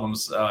his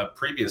problems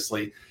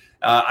previously.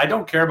 I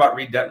don't care about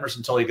Reed Detmers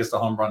until he gets the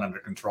home run under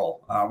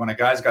control. When a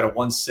guy's got a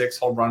 1.6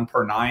 home run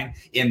per 9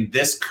 in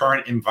this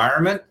current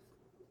environment,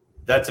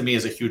 that to me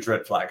is a huge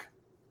red flag.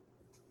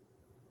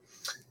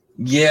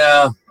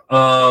 Yeah.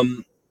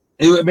 The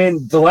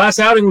last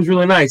outing was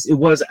really nice. It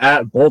was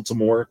at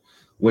Baltimore,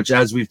 which,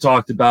 as we've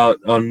talked about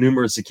on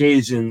numerous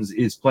occasions,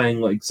 is playing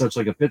like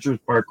a pitcher's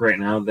park right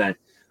now that,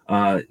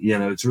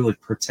 it's really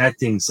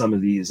protecting some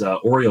of these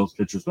Orioles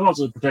pitchers, but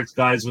also protects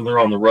guys when they're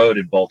on the road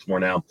in Baltimore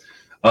now.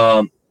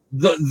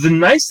 The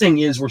nice thing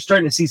is we're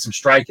starting to see some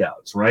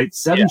strikeouts, right?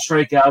 7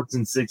 strikeouts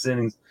in 6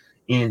 innings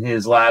in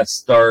his last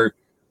start,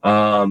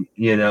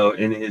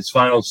 in his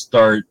final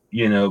start,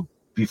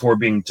 before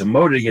being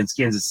demoted against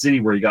Kansas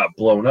City where he got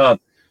blown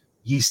up.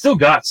 He still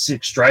got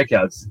 6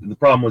 strikeouts. The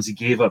problem was he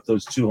gave up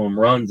those 2 home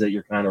runs that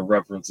you're kind of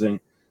referencing.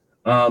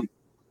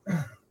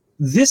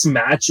 His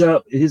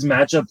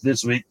matchup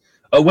this week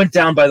went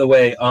down, by the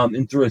way,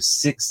 and threw a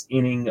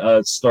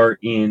 6-inning start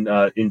in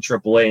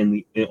AAA, and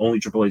the only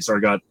AAA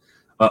start got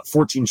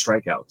 14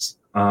 strikeouts.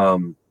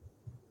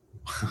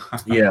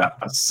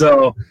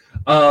 So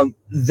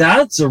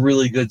that's a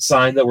really good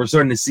sign that we're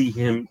starting to see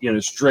him,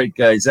 strike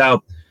guys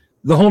out.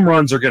 The home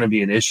runs are going to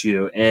be an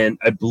issue, and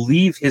I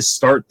believe his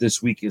start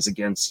this week is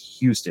against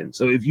Houston.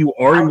 So if you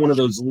are in one of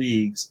those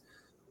leagues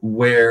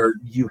where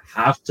you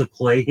have to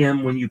play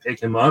him when you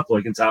pick him up,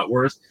 like in Tout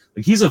Wars,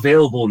 like he's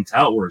available in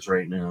Tout Wars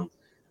right now.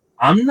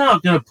 I'm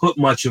not going to put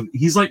much of.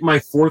 He's like my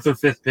 4th or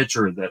 5th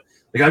pitcher that,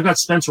 like, I've got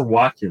Spencer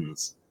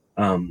Watkins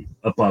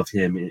above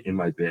him in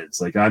my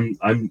bids. Like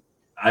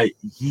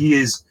he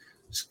is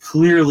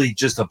clearly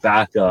just a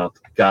backup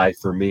guy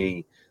for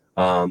me.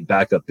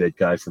 Backup bid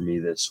guy for me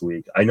this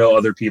week. I know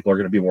other people are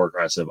going to be more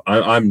aggressive.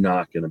 I'm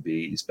not going to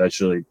be,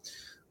 especially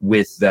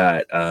with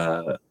that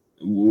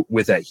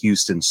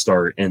Houston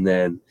start, and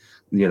then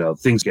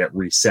things get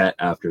reset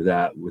after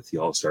that with the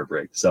All-Star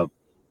break. So,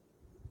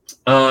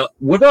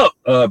 what up,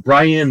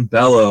 Brian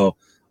Bello,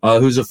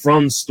 who's a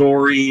From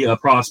Story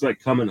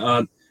prospect coming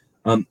up.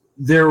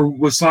 There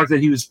was talk that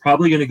he was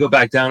probably going to go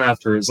back down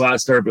after his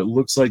last start, but it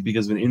looks like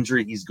because of an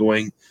injury, he's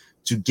going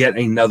to get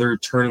another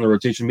turn in the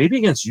rotation, maybe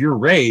against your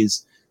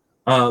Rays.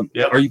 Are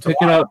you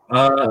picking up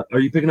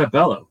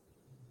Bello?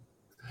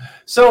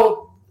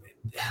 So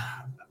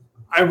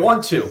I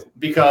want to,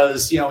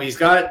 because he's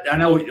got. I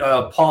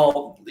know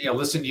Paul.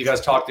 Listening to you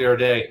guys talk the other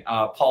day,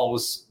 Paul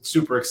was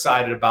super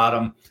excited about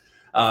him.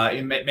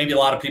 Maybe a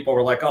lot of people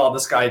were like, "Oh,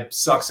 this guy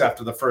sucks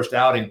after the first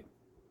outing,"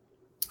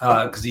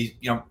 because he,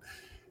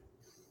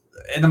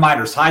 in the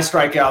minors, high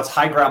strikeouts,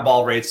 high ground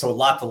ball rates, so a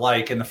lot to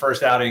like in the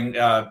first outing.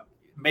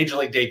 Major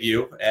league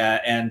debut,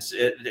 and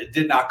it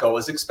did not go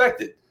as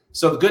expected.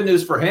 So the good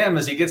news for him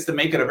is he gets to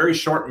make it a very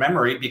short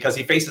memory because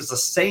he faces the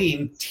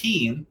same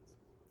team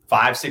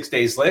 5-6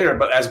 days later.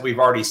 But as we've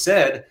already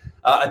said,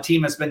 a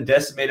team has been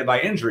decimated by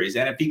injuries.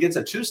 And if he gets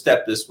a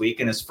 2-step this week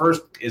and his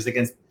first is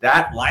against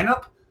that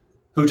lineup,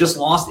 who just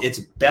lost its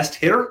best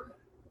hitter,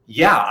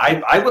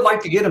 I would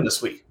like to get him this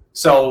week.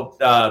 So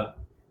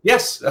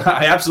yes,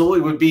 I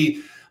absolutely would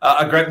be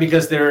aggressive,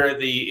 because they're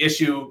the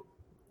issue.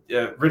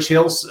 Rich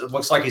Hills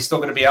looks like he's still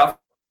going to be out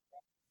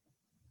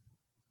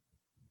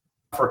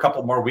for a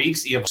couple more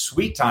weeks. You have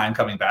sweet time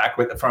coming back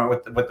with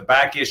the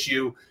back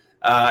issue,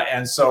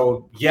 and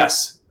so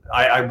yes,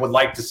 I would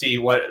like to see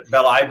what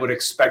Bella. I would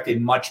expect a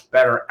much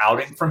better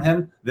outing from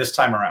him this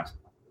time around.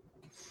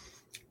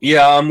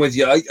 Yeah, I'm with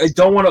you. I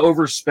don't want to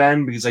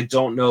overspend because I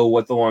don't know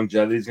what the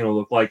longevity is going to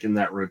look like in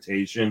that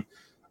rotation.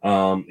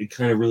 It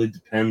kind of really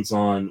depends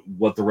on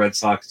what the Red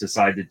Sox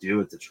decide to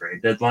do at the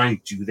trade deadline.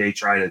 Do they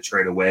try to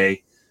trade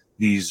away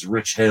these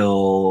Rich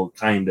Hill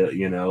kind of,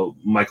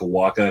 Michael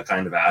Wacha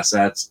kind of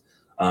assets,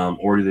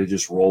 or do they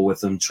just roll with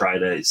them, try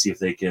to see if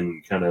they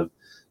can kind of,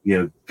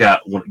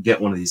 get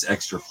one of these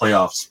extra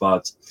playoff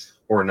spots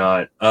or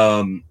not?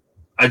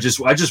 I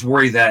just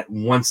worry that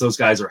once those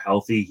guys are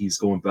healthy, he's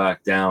going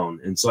back down,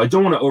 and so I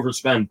don't want to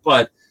overspend,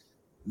 but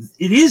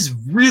it is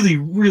really,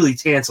 really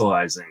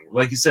tantalizing.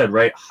 Like you said,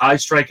 right? High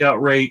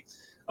strikeout rate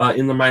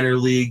in the minor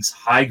leagues,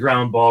 high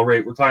ground ball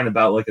rate. We're talking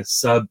about like a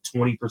sub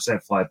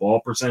 20% fly ball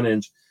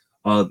percentage.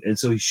 And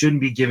so he shouldn't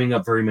be giving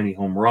up very many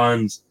home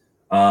runs.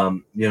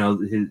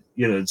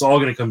 It's all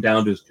going to come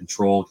down to his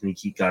control. Can he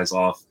keep guys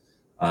off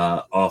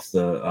off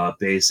the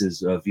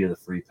bases via the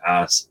free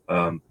pass.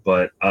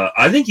 But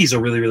I think he's a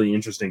really, really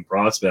interesting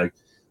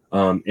prospect.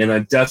 And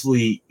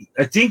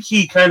I think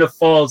he kind of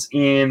falls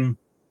in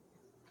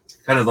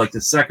kind of like the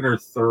second or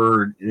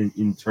third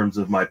in terms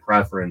of my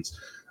preference.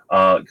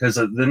 Because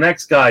the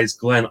next guy is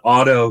Glenn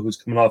Otto, who's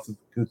coming off a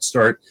good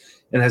start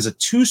and has a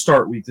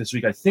 2-start week this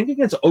week, I think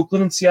against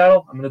Oakland and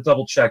Seattle. I'm going to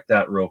double check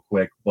that real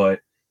quick. But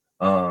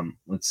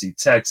let's see.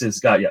 Texas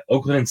got,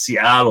 Oakland and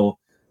Seattle.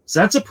 So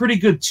that's a pretty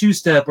good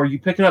 2-step. Are you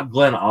picking up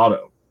Glenn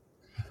Otto?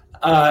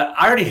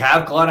 I already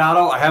have Glenn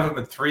Otto. I have him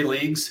in 3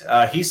 leagues.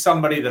 He's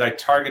somebody that I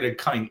targeted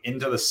coming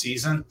into the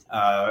season.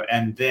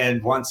 And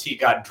then once he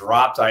got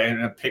dropped, I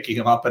ended up picking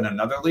him up in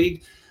another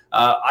league.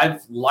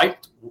 I've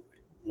liked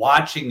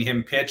watching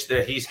him pitch.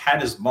 That he's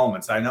had his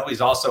moments. I know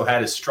he's also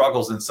had his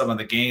struggles in some of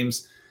the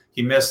games.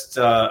 He missed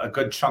a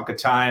good chunk of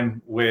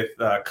time with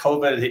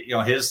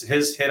COVID.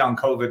 His hit on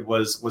COVID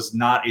was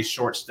not a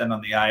short stint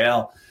on the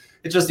IL.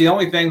 It's just the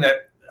only thing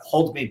that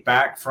holds me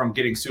back from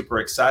getting super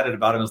excited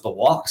about him is the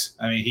walks.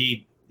 I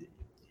mean,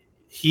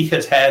 he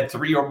has had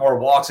 3 or more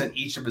walks in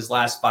each of his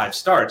last 5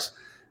 starts,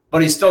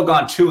 but he's still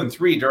gone 2 and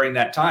 3 during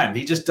that time.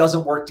 He just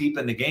doesn't work deep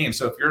in the game.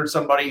 So if you're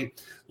somebody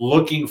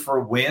looking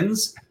for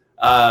wins,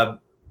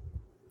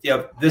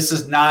 this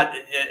is not.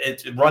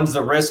 It runs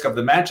the risk of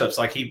the matchups.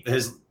 Like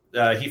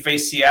he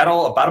faced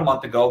Seattle about a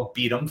month ago,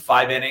 beat them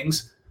 5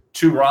 innings,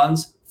 2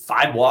 runs,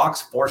 5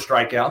 walks, 4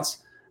 strikeouts.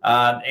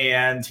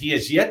 And he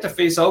has yet to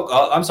face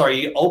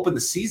he opened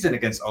the season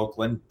against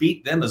Oakland,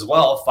 beat them as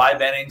well,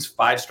 5 innings,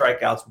 5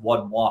 strikeouts,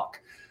 1 walk.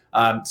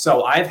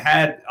 So I've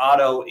had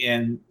Otto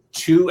in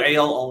 2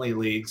 AL-only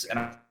leagues,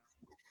 and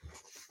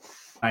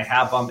I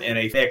have them in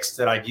a mix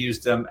that I've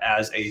used them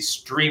as a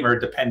streamer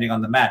depending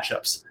on the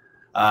matchups.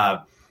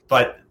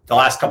 But the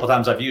last couple of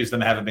times I've used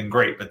them haven't been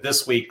great. But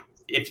this week,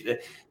 I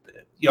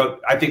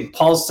think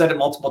Paul's said it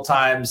multiple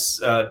times.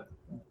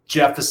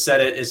 Jeff has said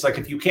it. It's like,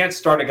 if you can't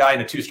start a guy in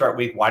a 2-start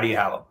week, why do you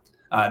have him?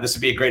 This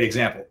would be a great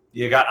example.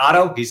 You got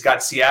Otto, he's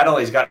got Seattle,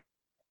 he's got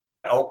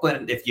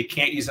Oakland. If you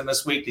can't use him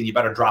this week, then you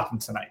better drop him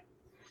tonight.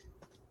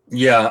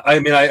 Yeah, I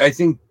mean, I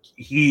think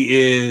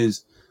he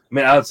is. I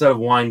mean, outside of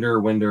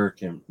Winder,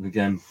 can't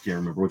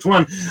remember which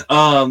one.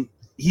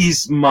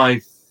 He's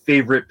my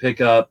favorite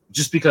pickup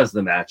just because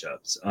of the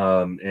matchups.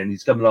 And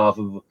he's coming off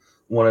of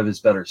one of his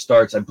better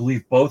starts. I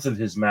believe both of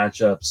his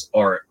matchups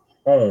are at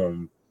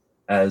home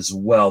as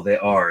well. They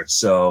are.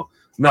 So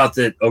not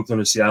that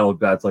Oakland or Seattle are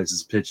bad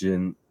places to pitch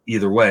in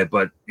either way,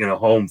 but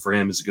home for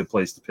him is a good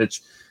place to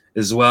pitch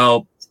as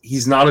well.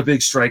 He's not a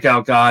big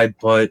strikeout guy,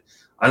 but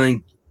I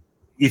think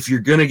if you're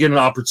going to get an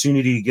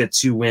opportunity to get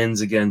 2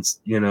 wins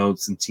against,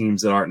 some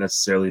teams that aren't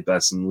necessarily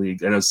best in the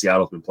league, I know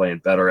Seattle's been playing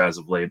better as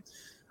of late,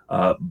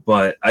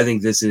 but I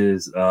think this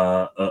is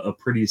a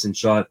pretty decent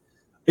shot.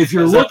 If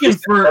you're looking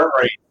for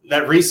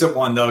that recent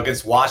one though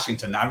against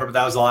Washington, I remember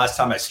that was the last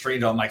time I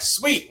streamed. I'm like,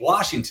 sweet,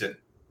 Washington,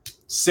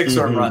 6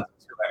 earned runs,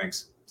 2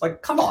 innings. It's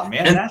like, come on,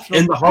 man.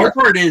 And the hard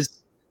part is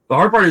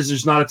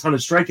there's not a ton of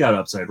strikeout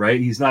upside, right?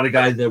 He's not a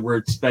guy that we're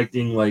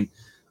expecting like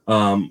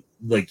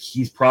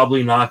he's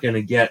probably not going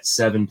to get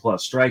 7+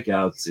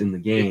 strikeouts in the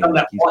game. He's done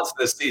that once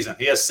this season.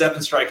 He has 7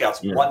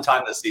 strikeouts one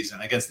time this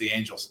season against the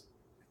Angels.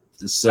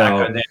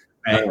 So,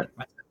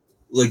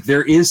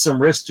 there is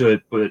some risk to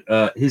it, but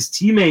his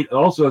teammate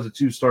also has a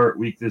 2-start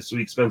week this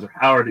week, Spencer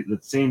Howard, the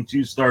same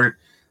 2-start.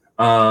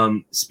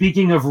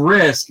 Speaking of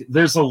risk,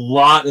 there's a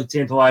lot of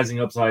tantalizing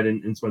upside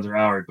in Spencer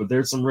Howard, but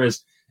there's some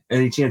risk.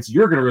 Any chance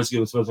you're going to risk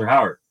it with Spencer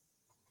Howard?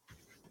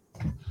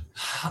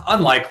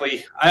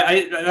 Unlikely.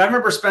 I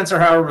remember Spencer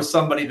Howard was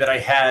somebody that I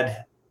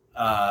had.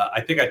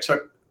 I think I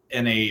took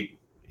he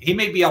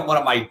may be on one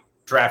of my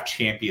draft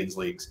champions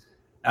leagues.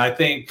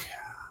 And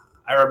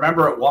I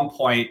remember at one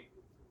point,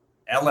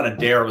 Ellen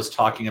Adair was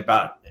talking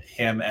about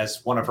him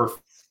as one of her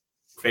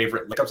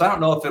favorite pickups. I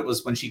don't know if it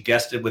was when she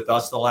guested with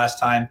us the last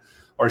time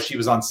or she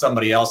was on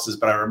somebody else's,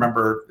 but I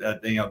remember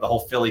the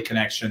whole Philly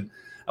connection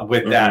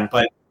with that.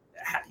 But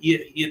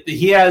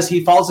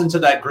he falls into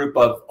that group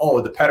of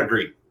the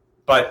pedigree,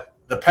 but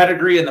the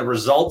pedigree and the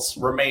results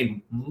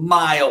remain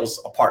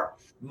miles apart,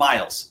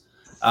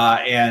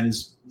 and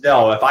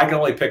no, if I can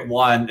only pick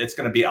one, it's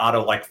going to be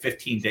Otto like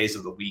 15 days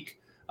of the week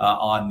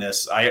on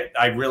this.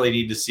 I really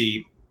need to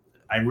see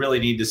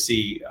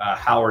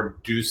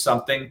Howard do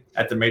something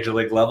at the major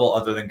league level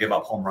other than give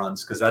up home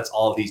runs, because that's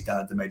all he's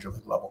done at the major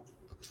league level.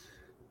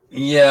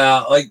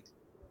 Yeah, I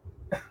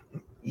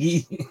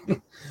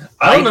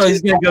don't know.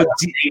 He's going to go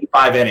deep.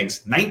 5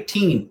 innings,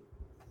 19.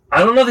 I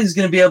don't know if he's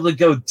going to be able to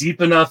go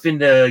deep enough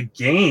into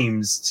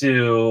games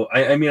to.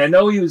 I mean, I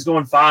know he was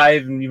going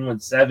 5 and even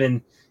went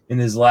 7 in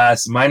his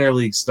last minor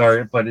league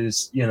start, but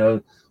his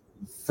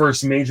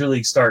first major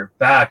league start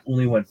back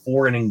only went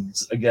 4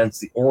 innings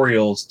against the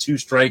Orioles, 2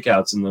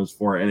 strikeouts in those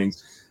 4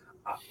 innings.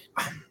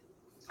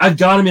 I've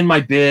got him in my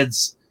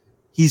bids.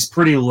 He's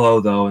pretty low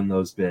though in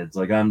those bids.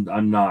 Like I'm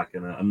not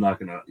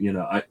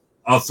gonna.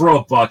 I'll throw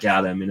a buck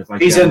at him, and if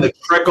he's in the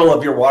trickle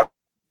of your water.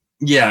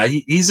 Yeah,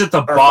 he's at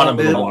the bottom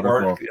of the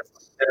waterfall.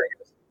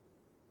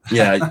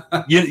 Yeah,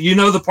 you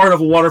know the part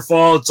of a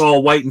waterfall, it's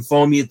all white and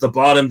foamy at the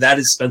bottom. That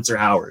is Spencer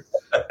Howard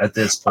at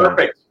this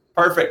point.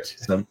 Perfect.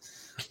 So,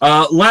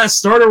 last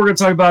starter we're going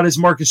to talk about is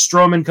Marcus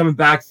Stroman coming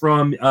back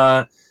from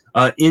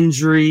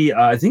injury.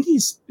 I think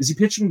is he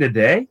pitching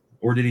today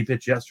or did he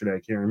pitch yesterday? I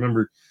can't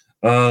remember.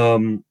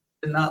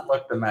 Did not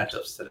look the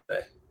matchups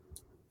today.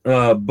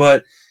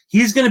 But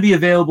he's going to be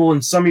available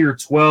in some of your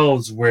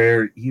 12s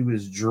where he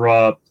was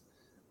dropped.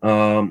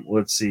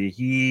 Let's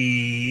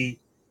see.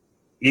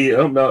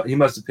 Oh no, he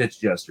must have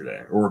pitched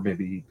yesterday, or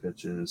maybe he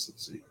pitches.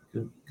 Let's see,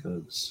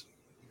 because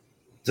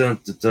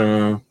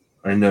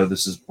I know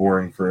this is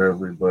boring for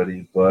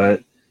everybody,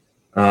 but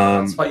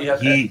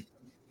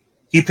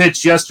he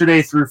pitched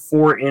yesterday through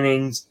 4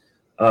 innings,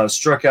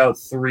 struck out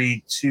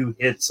 3, 2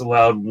 hits,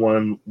 allowed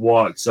 1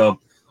 walk. So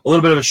a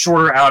little bit of a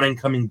shorter outing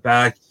coming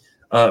back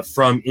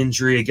from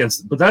injury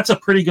but that's a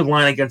pretty good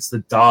line against the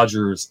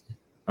Dodgers.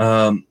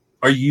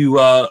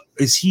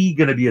 Is he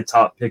going to be a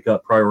top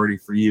pickup priority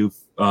for you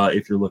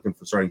if you're looking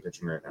for starting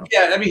pitching right now?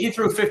 Yeah, I mean, he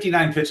threw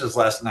 59 pitches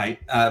last night.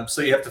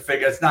 So you have to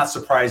figure it's not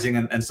surprising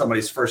in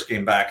somebody's first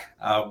game back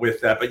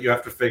with that, but you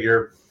have to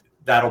figure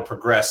that'll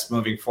progress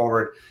moving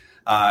forward.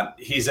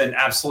 He's in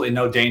absolutely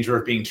no danger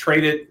of being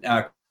traded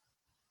because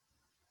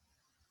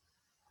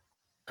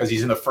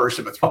he's in the first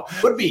of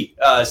would be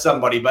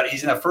somebody, but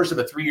he's in the first of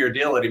a 3-year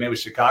deal that he made with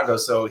Chicago,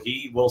 so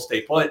he will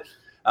stay put.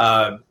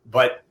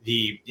 But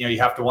you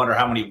have to wonder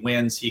how many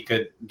wins he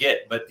could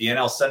get. But the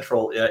NL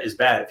Central is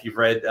bad. If you've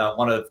read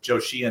one of Joe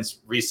Sheehan's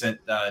recent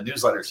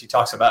newsletters, he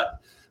talks about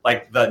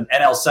like the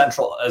NL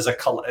Central as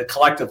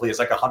collectively is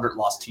like a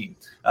 100-loss team,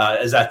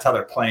 as that's how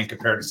they're playing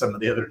compared to some of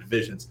the other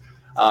divisions.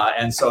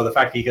 And so the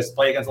fact that he gets to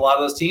play against a lot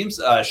of those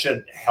teams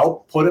should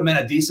help put him in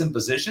a decent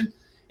position.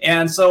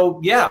 And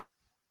so, yeah,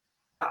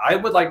 I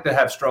would like to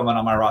have Stroman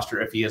on my roster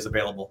if he is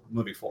available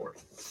moving forward.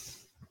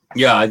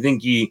 Yeah, I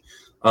think he.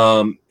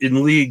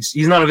 In leagues,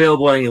 he's not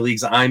available in any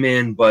leagues I'm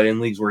in, but in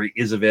leagues where he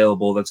is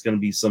available, that's going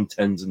to be some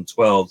 10s and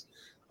 12s.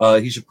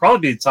 He should probably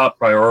be the top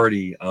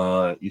priority,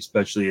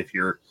 especially if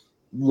you're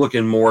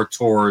looking more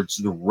towards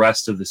the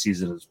rest of the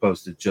season as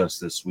opposed to just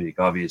this week.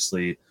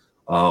 Obviously,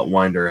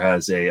 Winder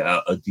has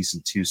a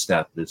decent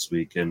 2-step this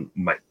week and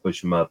might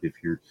push him up if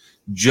you're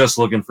just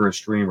looking for a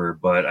streamer.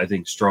 But I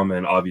think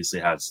Stroman obviously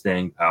has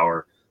staying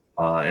power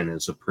and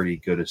is a pretty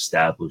good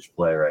established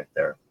player right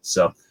there.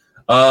 So.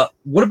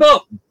 What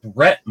about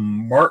Brett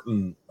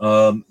Martin?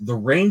 The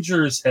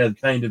Rangers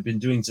have kind of been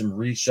doing some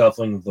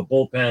reshuffling of the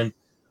bullpen,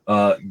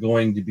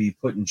 going to be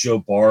putting Joe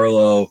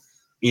Barlow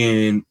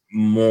in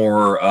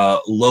more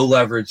low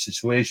leverage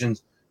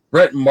situations.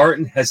 Brett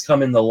Martin has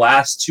come in the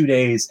last 2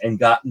 days and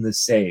gotten the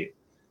save.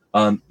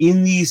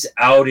 In these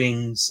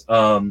outings,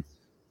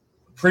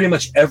 pretty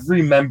much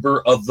every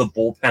member of the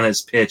bullpen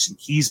has pitched, and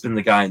he's been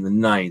the guy in the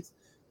 9th.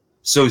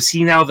 So is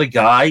he now the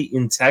guy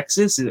in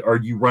Texas? Or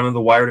are you running the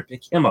wire to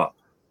pick him up?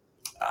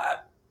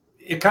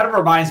 It kind of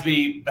reminds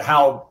me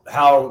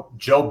how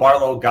Joe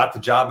Barlow got the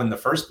job in the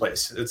first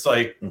place. It's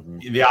like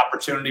the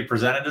opportunity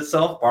presented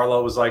itself.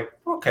 Barlow was like,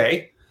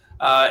 okay.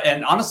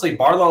 And honestly,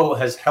 Barlow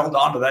has held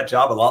on to that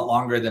job a lot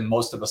longer than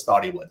most of us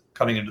thought he would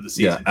coming into the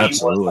season. Yeah,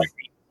 absolutely.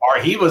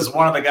 He was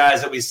one of the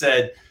guys that we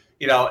said,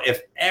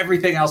 if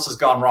everything else has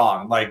gone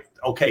wrong, like,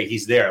 okay,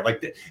 he's there.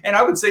 And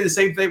I would say the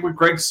same thing with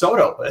Greg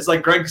Soto. It's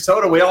like Greg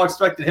Soto, we all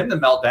expected him to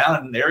melt down,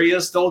 and there he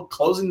is still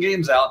closing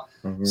games out.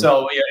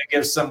 So it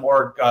gives some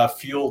more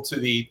fuel to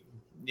the,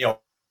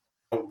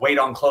 wait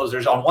on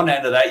closers. On one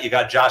end of that, you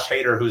got Josh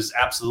Hader, who's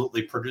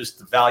absolutely produced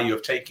the value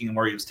of taking him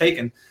where he was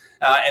taken.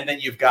 And then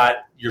you've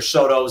got your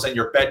Sotos and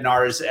your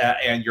Bednars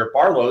and your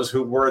Barlows,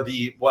 who were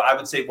I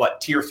would say,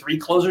 tier 3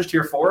 closers,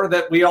 tier 4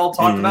 that we all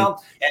talked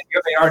about. And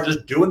here they are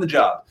just doing the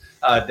job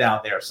down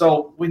there.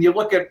 So when you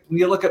look at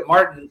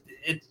Martin,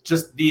 it's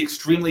just the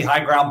extremely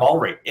high ground ball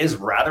rate is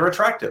rather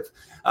attractive.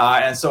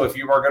 And so if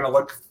you are going to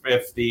look,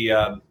 if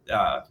the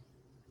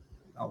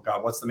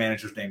what's the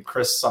manager's name?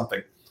 Chris something.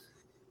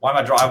 Why am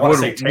I drawing? I want to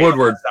say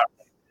Taylor.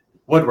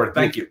 Woodward.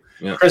 Thank you.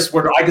 Yeah. Chris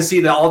Woodward. I can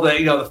see all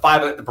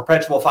the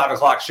perpetual 5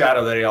 o'clock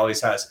shadow that he always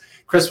has.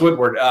 Chris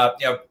Woodward.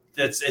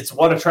 It's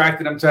what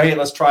attracted him to, hey,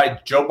 let's try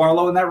Joe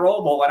Barlow in that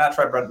role. Well, why not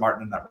try Brett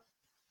Martin in that role?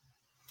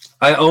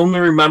 I only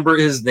remember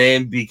his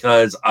name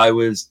because I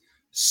was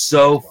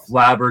so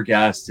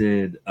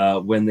flabbergasted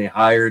when they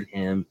hired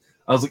him.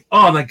 I was like,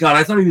 oh my God,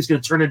 I thought he was going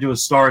to turn into a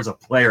star as a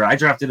player. I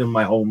drafted him in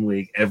my home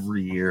league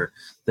every year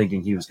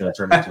thinking he was going to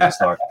turn into a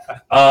star.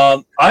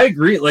 I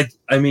agree.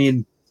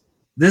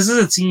 This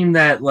is a team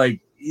that,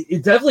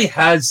 it definitely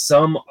has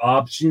some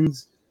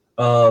options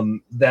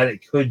that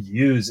it could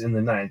use in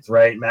the 9th,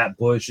 right? Matt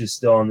Bush is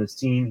still on this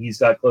team. He's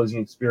got closing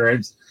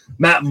experience.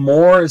 Matt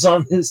Moore is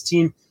on his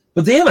team.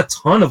 But they have a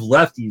ton of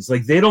lefties.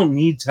 They don't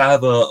need to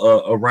have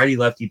a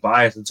righty-lefty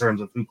bias in terms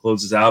of who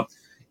closes out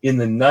in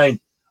the 9th.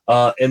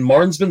 And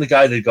Martin's been the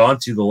guy they've gone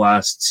to the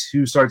last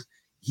 2 starts.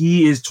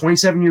 He is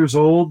 27 years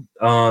old,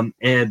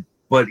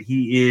 but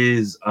he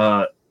is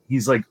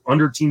he's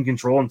under team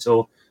control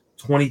until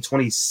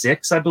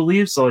 2026, I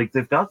believe. So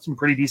they've got some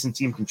pretty decent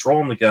team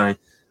control on the guy.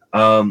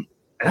 And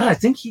I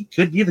think he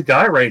could be the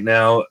guy right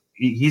now.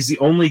 he's the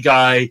only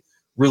guy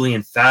really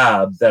in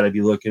Fab that I'd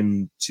be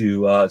looking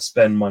to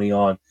spend money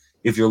on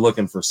if you're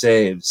looking for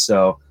saves.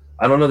 So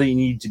I don't know that you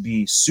need to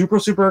be super,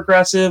 super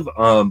aggressive,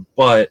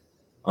 but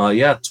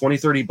yeah,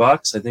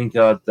 $20-$30. I think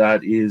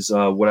that is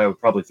what I would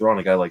probably throw on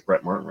a guy like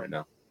Brett Martin right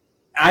now.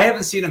 I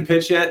haven't seen him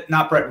pitch yet.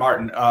 Not Brett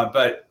Martin,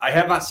 but I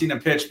have not seen him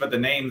pitch. But the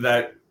name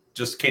that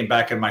just came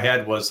back in my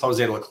head was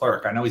Jose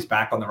Leclerc. I know he's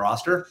back on the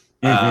roster.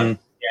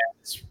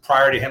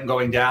 Prior to him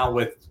going down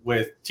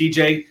with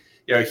TJ,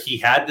 he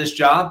had this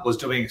job, was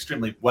doing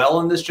extremely well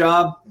in this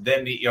job.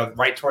 Then,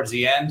 right towards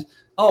the end,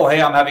 oh,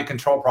 hey, I'm having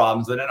control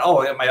problems. And then,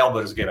 oh, my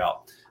elbow just gave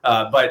out.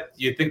 But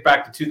you think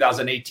back to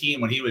 2018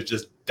 when he was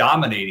just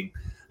dominating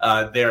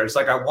there. It's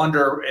like, I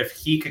wonder if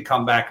he could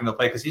come back into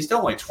play because he's still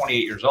only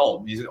 28 years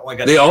old. He's only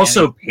got. They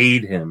also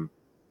paid him.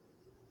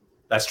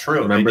 That's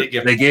true. Remember,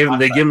 they gave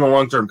him the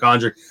long-term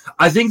contract.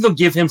 I think they'll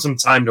give him some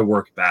time to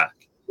work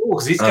back.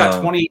 Because he's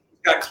got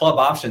got club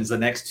options the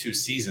next 2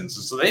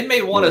 seasons. So they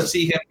may want to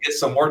see him get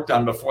some work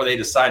done before they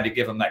decide to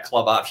give him that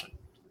club option.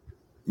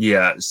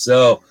 Yeah.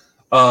 So,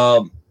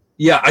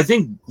 I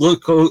think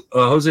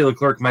Jose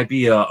Leclerc might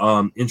be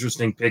a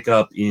interesting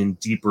pickup in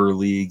deeper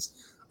leagues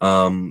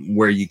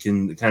where you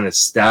can kind of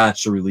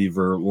stash a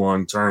reliever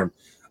long term.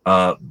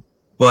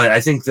 But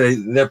I think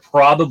they're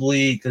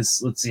probably,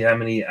 because let's see how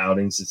many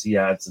outings has he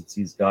had since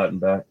he's gotten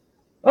back.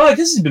 Oh, I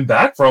guess he's been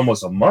back for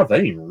almost a month. I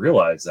didn't even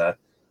realize that.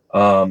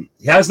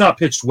 He has not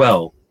pitched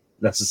well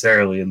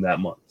necessarily in that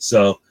month.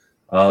 So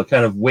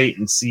kind of wait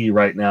and see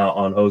right now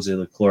on Jose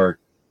Leclerc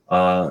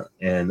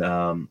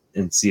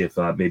and see if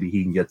maybe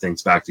he can get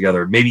things back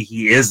together. Maybe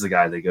he is the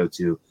guy they go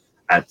to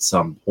at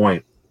some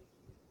point.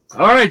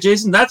 All right,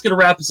 Jason, that's going to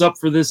wrap us up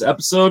for this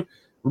episode.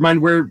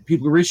 Remind where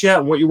people can reach you at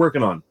and what you're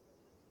working on.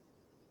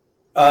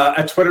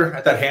 At Twitter,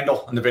 at that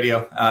handle in the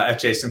video, at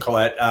Jason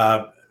Collette.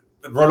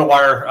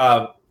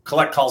 RotoWire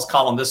Collect Calls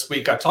column this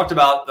week. I talked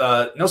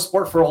about No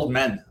Sport for Old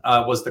Men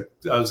was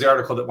the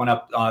article that went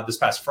up this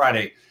past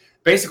Friday,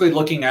 basically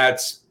looking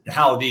at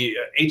how the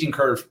aging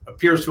curve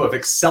appears to have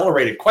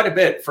accelerated quite a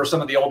bit for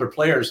some of the older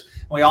players.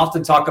 And we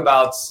often talk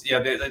about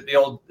the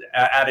old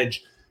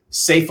adage,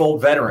 safe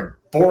old veteran,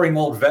 boring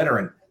old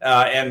veteran,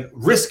 and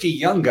risky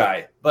young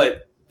guy.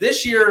 But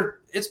this year,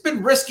 it's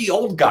been risky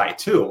old guy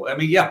too. I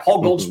mean,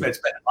 Paul Goldschmidt's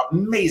been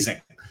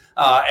amazing.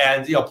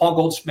 And Paul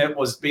Goldschmidt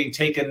was being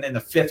taken in the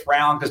 5th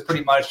round because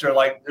pretty much they're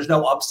like, there's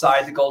no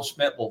upside to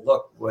Goldschmidt. Well,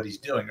 look what he's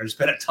doing. There's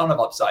been a ton of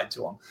upside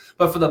to him.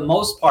 But for the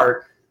most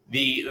part,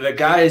 the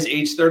guys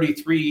age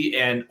 33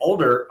 and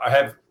older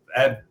have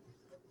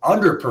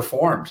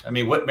underperformed. I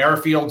mean, Whit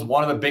Merrifield's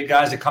one of the big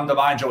guys that come to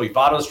mind. Joey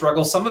Votto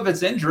struggles. Some of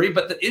it's injury,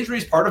 but the injury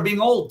is part of being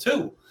old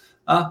too.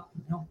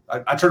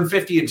 I turned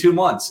 50 in 2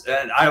 months,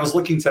 and I was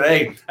looking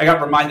today. I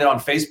got reminded on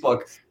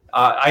Facebook.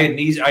 I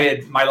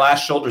had my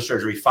last shoulder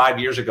surgery 5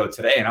 years ago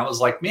today, and I was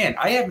like, man,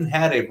 I haven't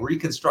had a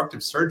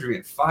reconstructive surgery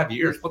in 5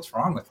 years. What's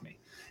wrong with me?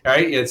 All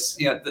right, it's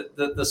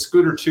the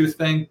scooter tooth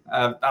thing.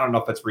 I don't know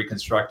if that's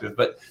reconstructive,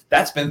 but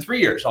that's been 3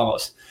 years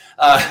almost.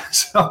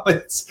 So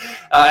it's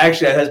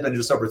actually it has been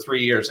just over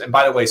 3 years. And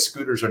by the way,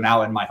 scooters are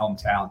now in my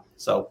hometown.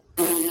 So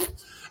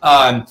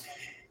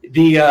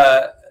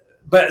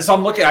But so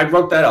I'm looking, I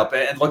wrote that up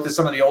and looked at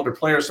some of the older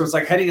players. So it's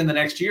like heading in the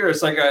next year,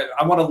 it's like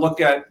I want to look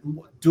at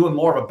doing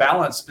more of a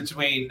balance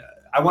between,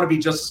 I want to be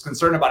just as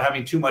concerned about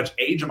having too much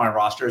age on my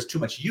roster as too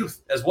much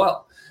youth as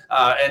well.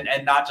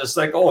 And not just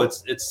like,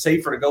 it's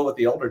safer to go with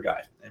the older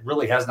guy. It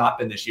really has not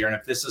been this year. And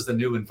if this is the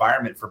new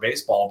environment for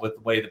baseball with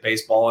the way the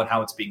baseball and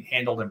how it's being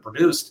handled and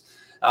produced,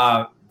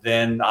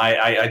 then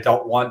I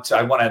don't want to,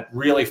 I want to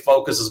really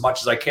focus as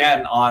much as I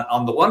can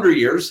on the wonder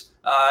years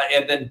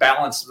and then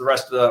balance the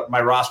rest of my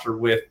roster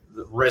with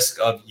the risk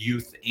of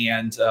youth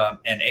and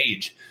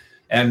age.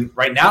 And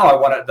right now,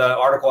 the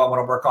article I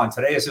want to work on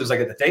today, as soon as I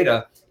get the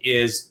data,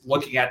 is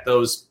looking at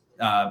those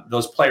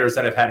players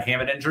that have had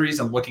hamate injuries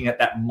and looking at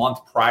that month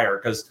prior,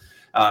 because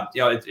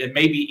it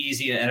may be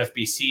easy in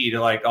NFBC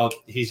to like, oh,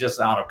 he's just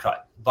out of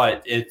cut.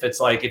 But if it's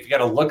like, if you got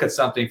to look at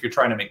something, if you're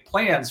trying to make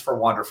plans for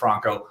Wander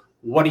Franco,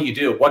 what do you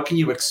do? What can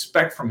you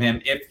expect from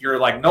him? If you're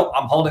like, nope,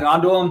 I'm holding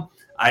on to him,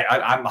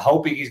 I'm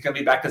hoping he's going to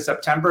be back in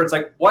September. It's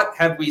like, what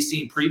have we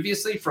seen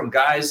previously from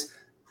guys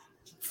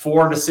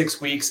 4 to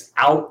 6 weeks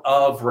out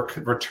of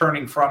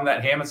returning from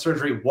that hamate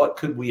surgery? What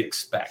could we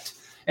expect?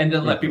 And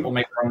then let people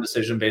make their own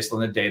decision based on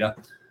the data.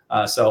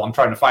 So I'm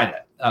trying to find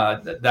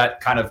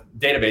that kind of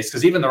database,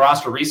 because even the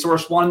roster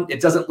resource one,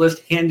 it doesn't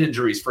list hand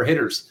injuries for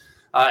hitters.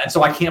 And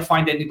so I can't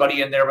find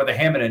anybody in there with a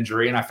hamate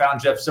injury. And I found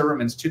Jeff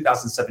Zimmerman's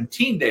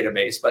 2017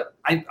 database, but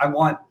I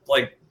want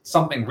like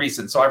something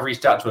recent. So I've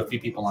reached out to a few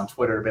people on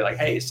Twitter to be like,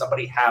 hey,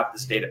 somebody have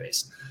this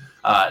database.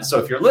 So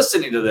if you're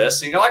listening to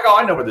this and you're like, oh,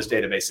 I know where this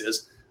database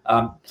is,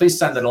 please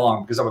send it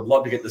along, because I would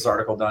love to get this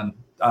article done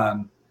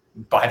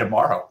by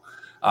tomorrow.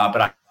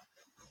 But I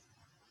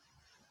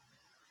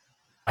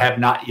have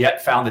not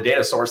yet found the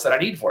data source that I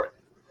need for it.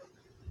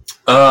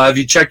 Have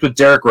you checked with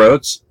Derek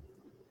Rhodes?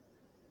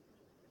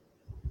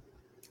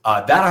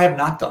 That I have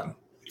not done.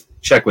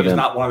 Check with him. He's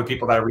not one of the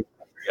people that I reached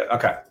out to yet.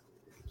 Okay.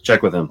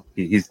 check with him.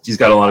 He's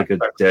got a lot of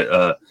good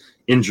data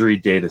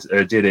injury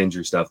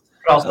stuff.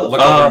 Also,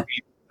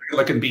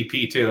 look in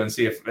BP too and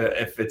see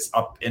if it's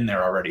up in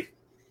there already.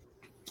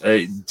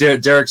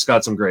 Derek's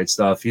got some great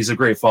stuff. He's a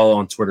great follow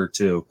on Twitter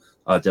too.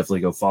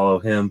 Definitely go follow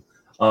him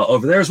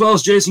over there, as well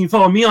as Jason. You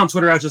follow me on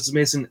Twitter at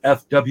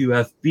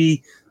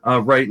JustinMasonFWFB,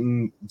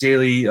 writing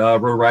daily row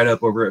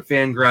write-up over at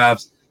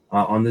Fangraphs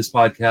on this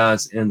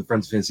podcast and the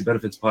Friends of Fantasy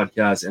Benefits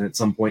podcast. And at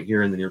some point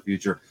here in the near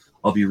future,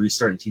 I'll be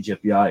restarting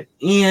TGFBI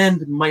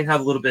and might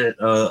have a little bit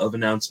of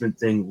announcement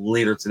thing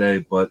later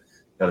today, but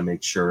got to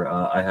make sure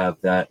I have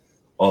that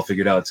all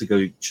figured out. So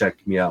go check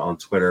me out on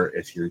Twitter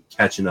if you're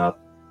catching up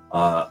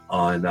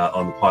on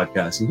the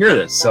podcast and hear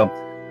this. So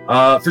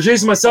for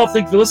Jason and myself,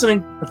 thank you for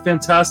listening. Have a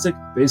fantastic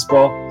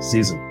baseball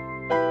season.